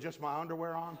back in with just my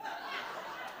underwear on.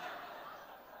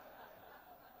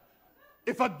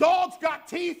 If a dog's got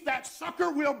teeth, that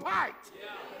sucker will bite.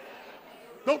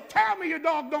 Don't tell me your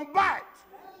dog don't bite.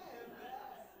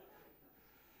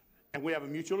 And we have a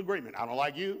mutual agreement. I don't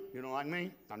like you. You don't like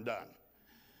me. I'm done.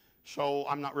 So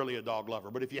I'm not really a dog lover.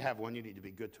 But if you have one, you need to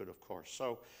be good to it, of course.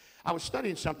 So I was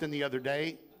studying something the other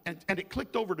day, and it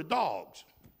clicked over to dogs.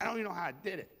 I don't even know how I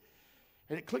did it.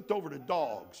 And it clicked over to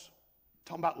dogs.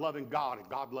 Talking about loving God and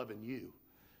God loving you.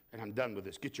 And I'm done with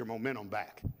this. Get your momentum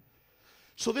back.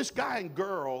 So this guy and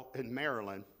girl in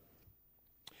Maryland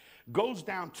goes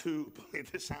down to,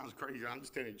 this sounds crazy, I'm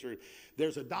just telling you the truth.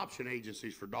 There's adoption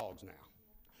agencies for dogs now.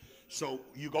 So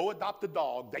you go adopt a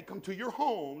dog, they come to your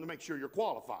home to make sure you're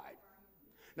qualified.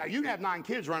 Now you can have 9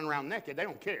 kids running around naked, they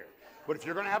don't care. But if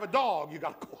you're going to have a dog, you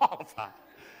got to qualify.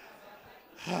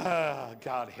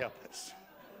 God help us.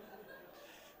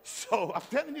 So I'm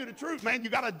telling you the truth, man, you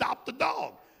got to adopt a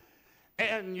dog.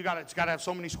 And it's got to have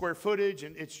so many square footage,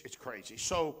 and it's crazy.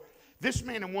 So this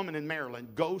man and woman in Maryland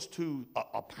goes to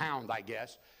a pound, I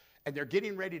guess, and they're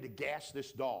getting ready to gas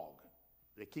this dog.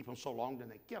 They keep him so long, then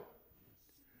they kill him.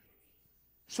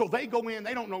 So they go in,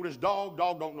 they don't know this dog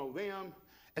don't know them.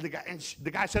 And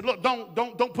the guy said, look,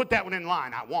 don't put that one in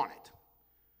line. I want it.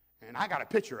 And I got a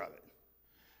picture of it.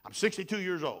 I'm 62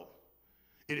 years old.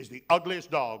 It is the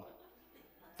ugliest dog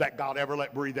that God ever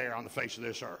let breathe air on the face of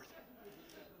this earth.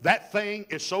 That thing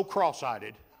is so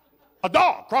cross-eyed. A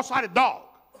dog, cross-eyed dog.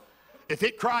 If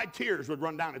it cried, tears would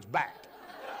run down its back.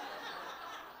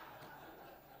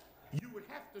 You would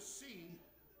have to see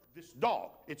this dog.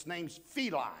 Its name's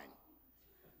Feline.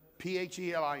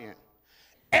 P-H-E-L-I-N.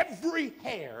 Every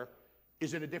hair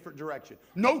is in a different direction.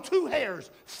 No 2 hairs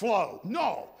flow.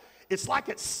 No. It's like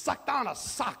it sucked on a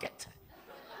socket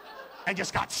and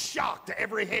just got shocked.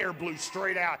 Every hair blew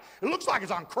straight out. It looks like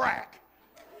it's on crack.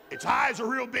 Its eyes are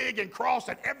real big and crossed,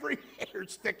 and every hair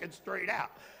is sticking straight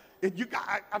out.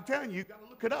 I'm telling you, you got to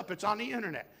look it up. It's on the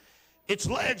internet. Its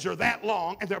legs are that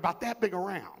long, and they're about that big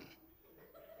around.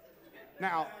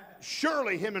 Now,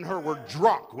 surely him and her were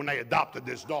drunk when they adopted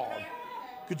this dog.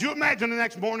 Could you imagine the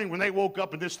next morning when they woke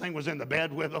up and this thing was in the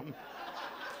bed with them?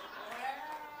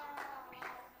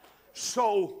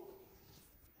 So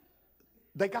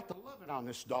they got to love it on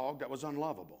this dog that was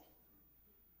unlovable.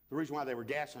 The reason why they were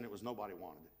gassing it was nobody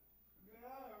wanted it.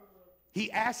 He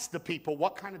asked the people,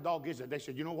 what kind of dog is it? They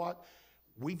said, you know what?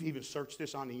 We've even searched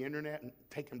this on the internet and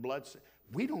taken blood.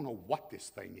 We don't know what this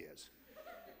thing is.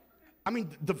 I mean,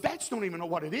 the vets don't even know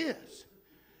what it is.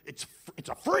 It's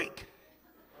a freak.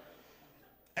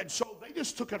 And so they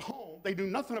just took it home. They knew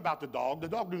nothing about the dog. The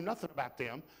dog knew nothing about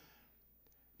them.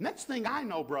 Next thing I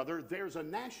know, brother, there's a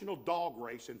national dog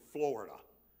race in Florida.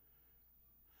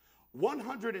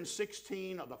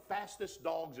 116 of the fastest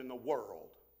dogs in the world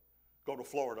go to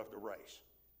Florida to race.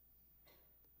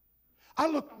 I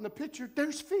look on the picture,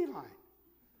 there's Feline,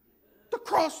 the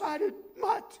cross-eyed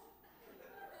mutt.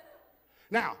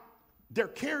 Now, they're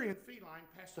carrying Feline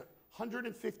past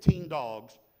 115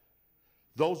 dogs.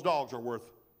 Those dogs are worth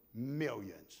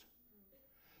millions.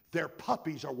 Their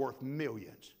puppies are worth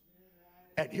millions.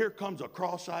 And here comes a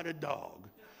cross-eyed dog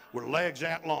with legs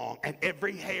that long and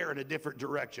every hair in a different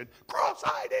direction,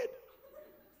 cross-eyed.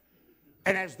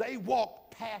 And as they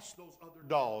walk past those other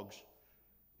dogs,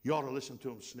 you ought to listen to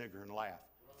them snigger and laugh.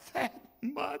 That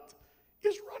mutt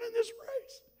is running this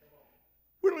race.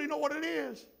 We don't even know what it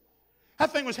is.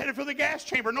 That thing was headed for the gas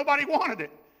chamber. Nobody wanted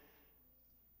it.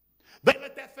 They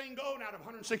let that thing go, and out of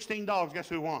 116 dogs, guess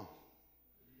who won?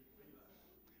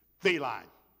 Feline.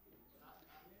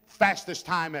 Fastest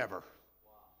time ever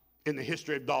in the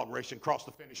history of dog racing, crossed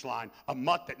the finish line. A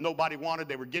mutt that nobody wanted.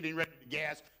 They were getting ready to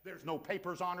gas. There's no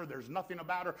papers on her. There's nothing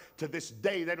about her. To this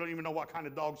day, they don't even know what kind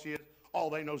of dog she is. All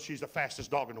they know is she's the fastest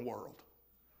dog in the world.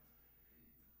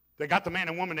 They got the man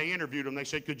and woman, they interviewed them. They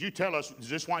said, could you tell us, is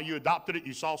this why you adopted it?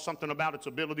 You saw something about its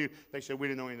ability? They said, we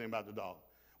didn't know anything about the dog.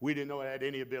 We didn't know it had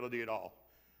any ability at all.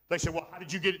 They said, well, how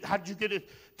did you get it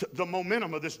to the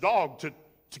momentum of this dog to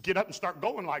get up and start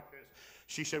going like this?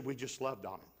 She said, we just loved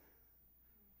on it.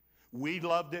 We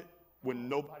loved it when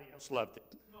nobody else loved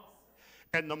it.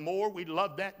 And the more we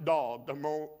loved that dog, the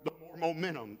more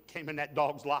momentum came in that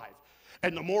dog's life.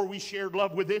 And the more we shared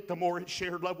love with it, the more it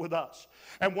shared love with us.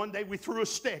 And one day we threw a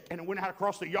stick, and it went out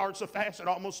across the yard so fast it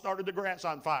almost started the grass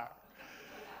on fire.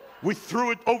 We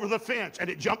threw it over the fence, and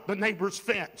it jumped the neighbor's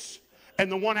fence.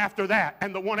 And the one after that,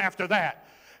 and the one after that.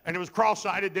 And it was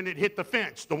cross-eyed, then it hit the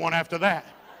fence, the one after that.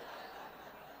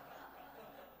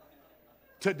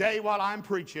 Today, while I'm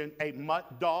preaching, a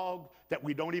mutt dog that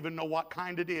we don't even know what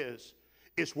kind it is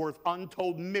worth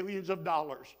untold millions of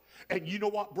dollars. And you know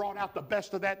what brought out the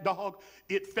best of that dog?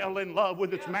 It fell in love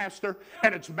with its master,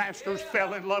 and its masters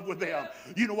fell in love with them.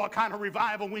 You know what kind of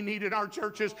revival we need in our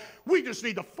churches? We just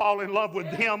need to fall in love with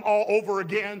Him all over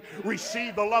again,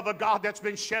 receive the love of God that's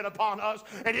been shed upon us,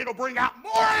 and it'll bring out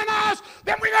more in us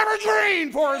than we've ever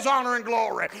dreamed for His honor and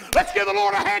glory. Let's give the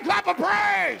Lord a hand clap of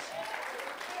praise.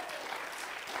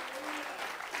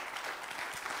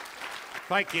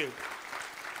 Thank you.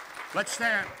 Let's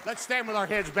stand with our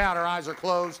heads bowed, our eyes are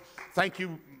closed. Thank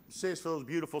you, sis, for those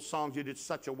beautiful songs. You did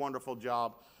such a wonderful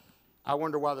job. I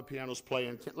wonder why the piano's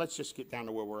playing. Let's just get down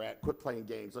to where we're at. Quit playing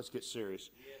games. Let's get serious.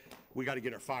 We got to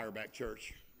get our fire back,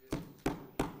 church.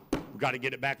 We got to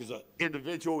get it back as an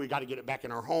individual. We got to get it back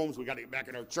in our homes. We got to get it back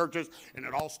in our churches. And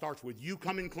it all starts with you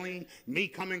coming clean, me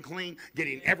coming clean,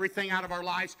 getting everything out of our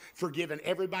lives, forgiving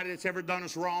everybody that's ever done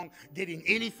us wrong, getting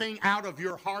anything out of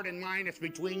your heart and mind that's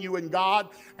between you and God,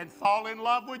 and fall in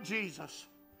love with Jesus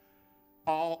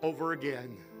all over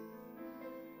again.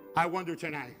 I wonder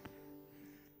tonight,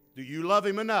 do you love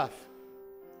Him enough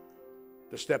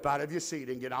to step out of your seat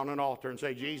and get on an altar and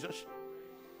say, Jesus,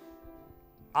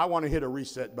 I want to hit a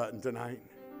reset button tonight.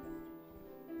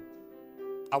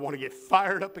 I want to get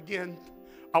fired up again.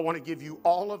 I want to give you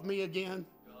all of me again.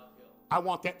 I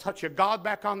want that touch of God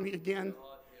back on me again.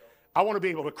 I want to be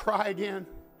able to cry again.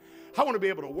 I want to be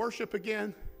able to worship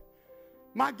again.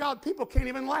 My God, people can't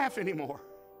even laugh anymore.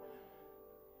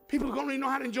 People don't even know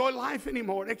how to enjoy life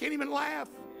anymore. They can't even laugh.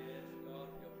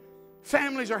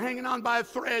 Families are hanging on by a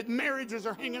thread. Marriages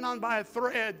are hanging on by a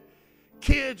thread.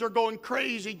 Kids are going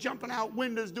crazy, jumping out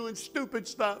windows, doing stupid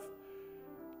stuff.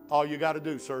 All you got to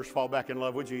do, sir, is fall back in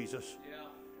love with Jesus. Yeah.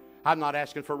 I'm not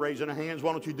asking for raising of hands.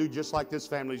 Why don't you do just like this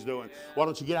family's doing? Yeah. Why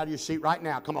don't you get out of your seat right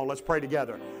now? Come on, let's pray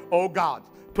together. Oh, God,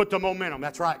 put the momentum.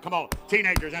 That's right. Come on.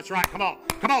 Teenagers, that's right. Come on.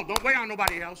 Come on. Don't wait on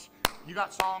nobody else. You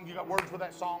got songs? You got words for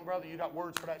that song, brother? You got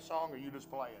words for that song, or you just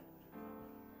playing?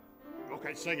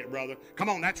 Okay, sing it, brother. Come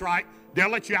on, that's right. They'll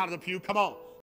let you out of the pew. Come on.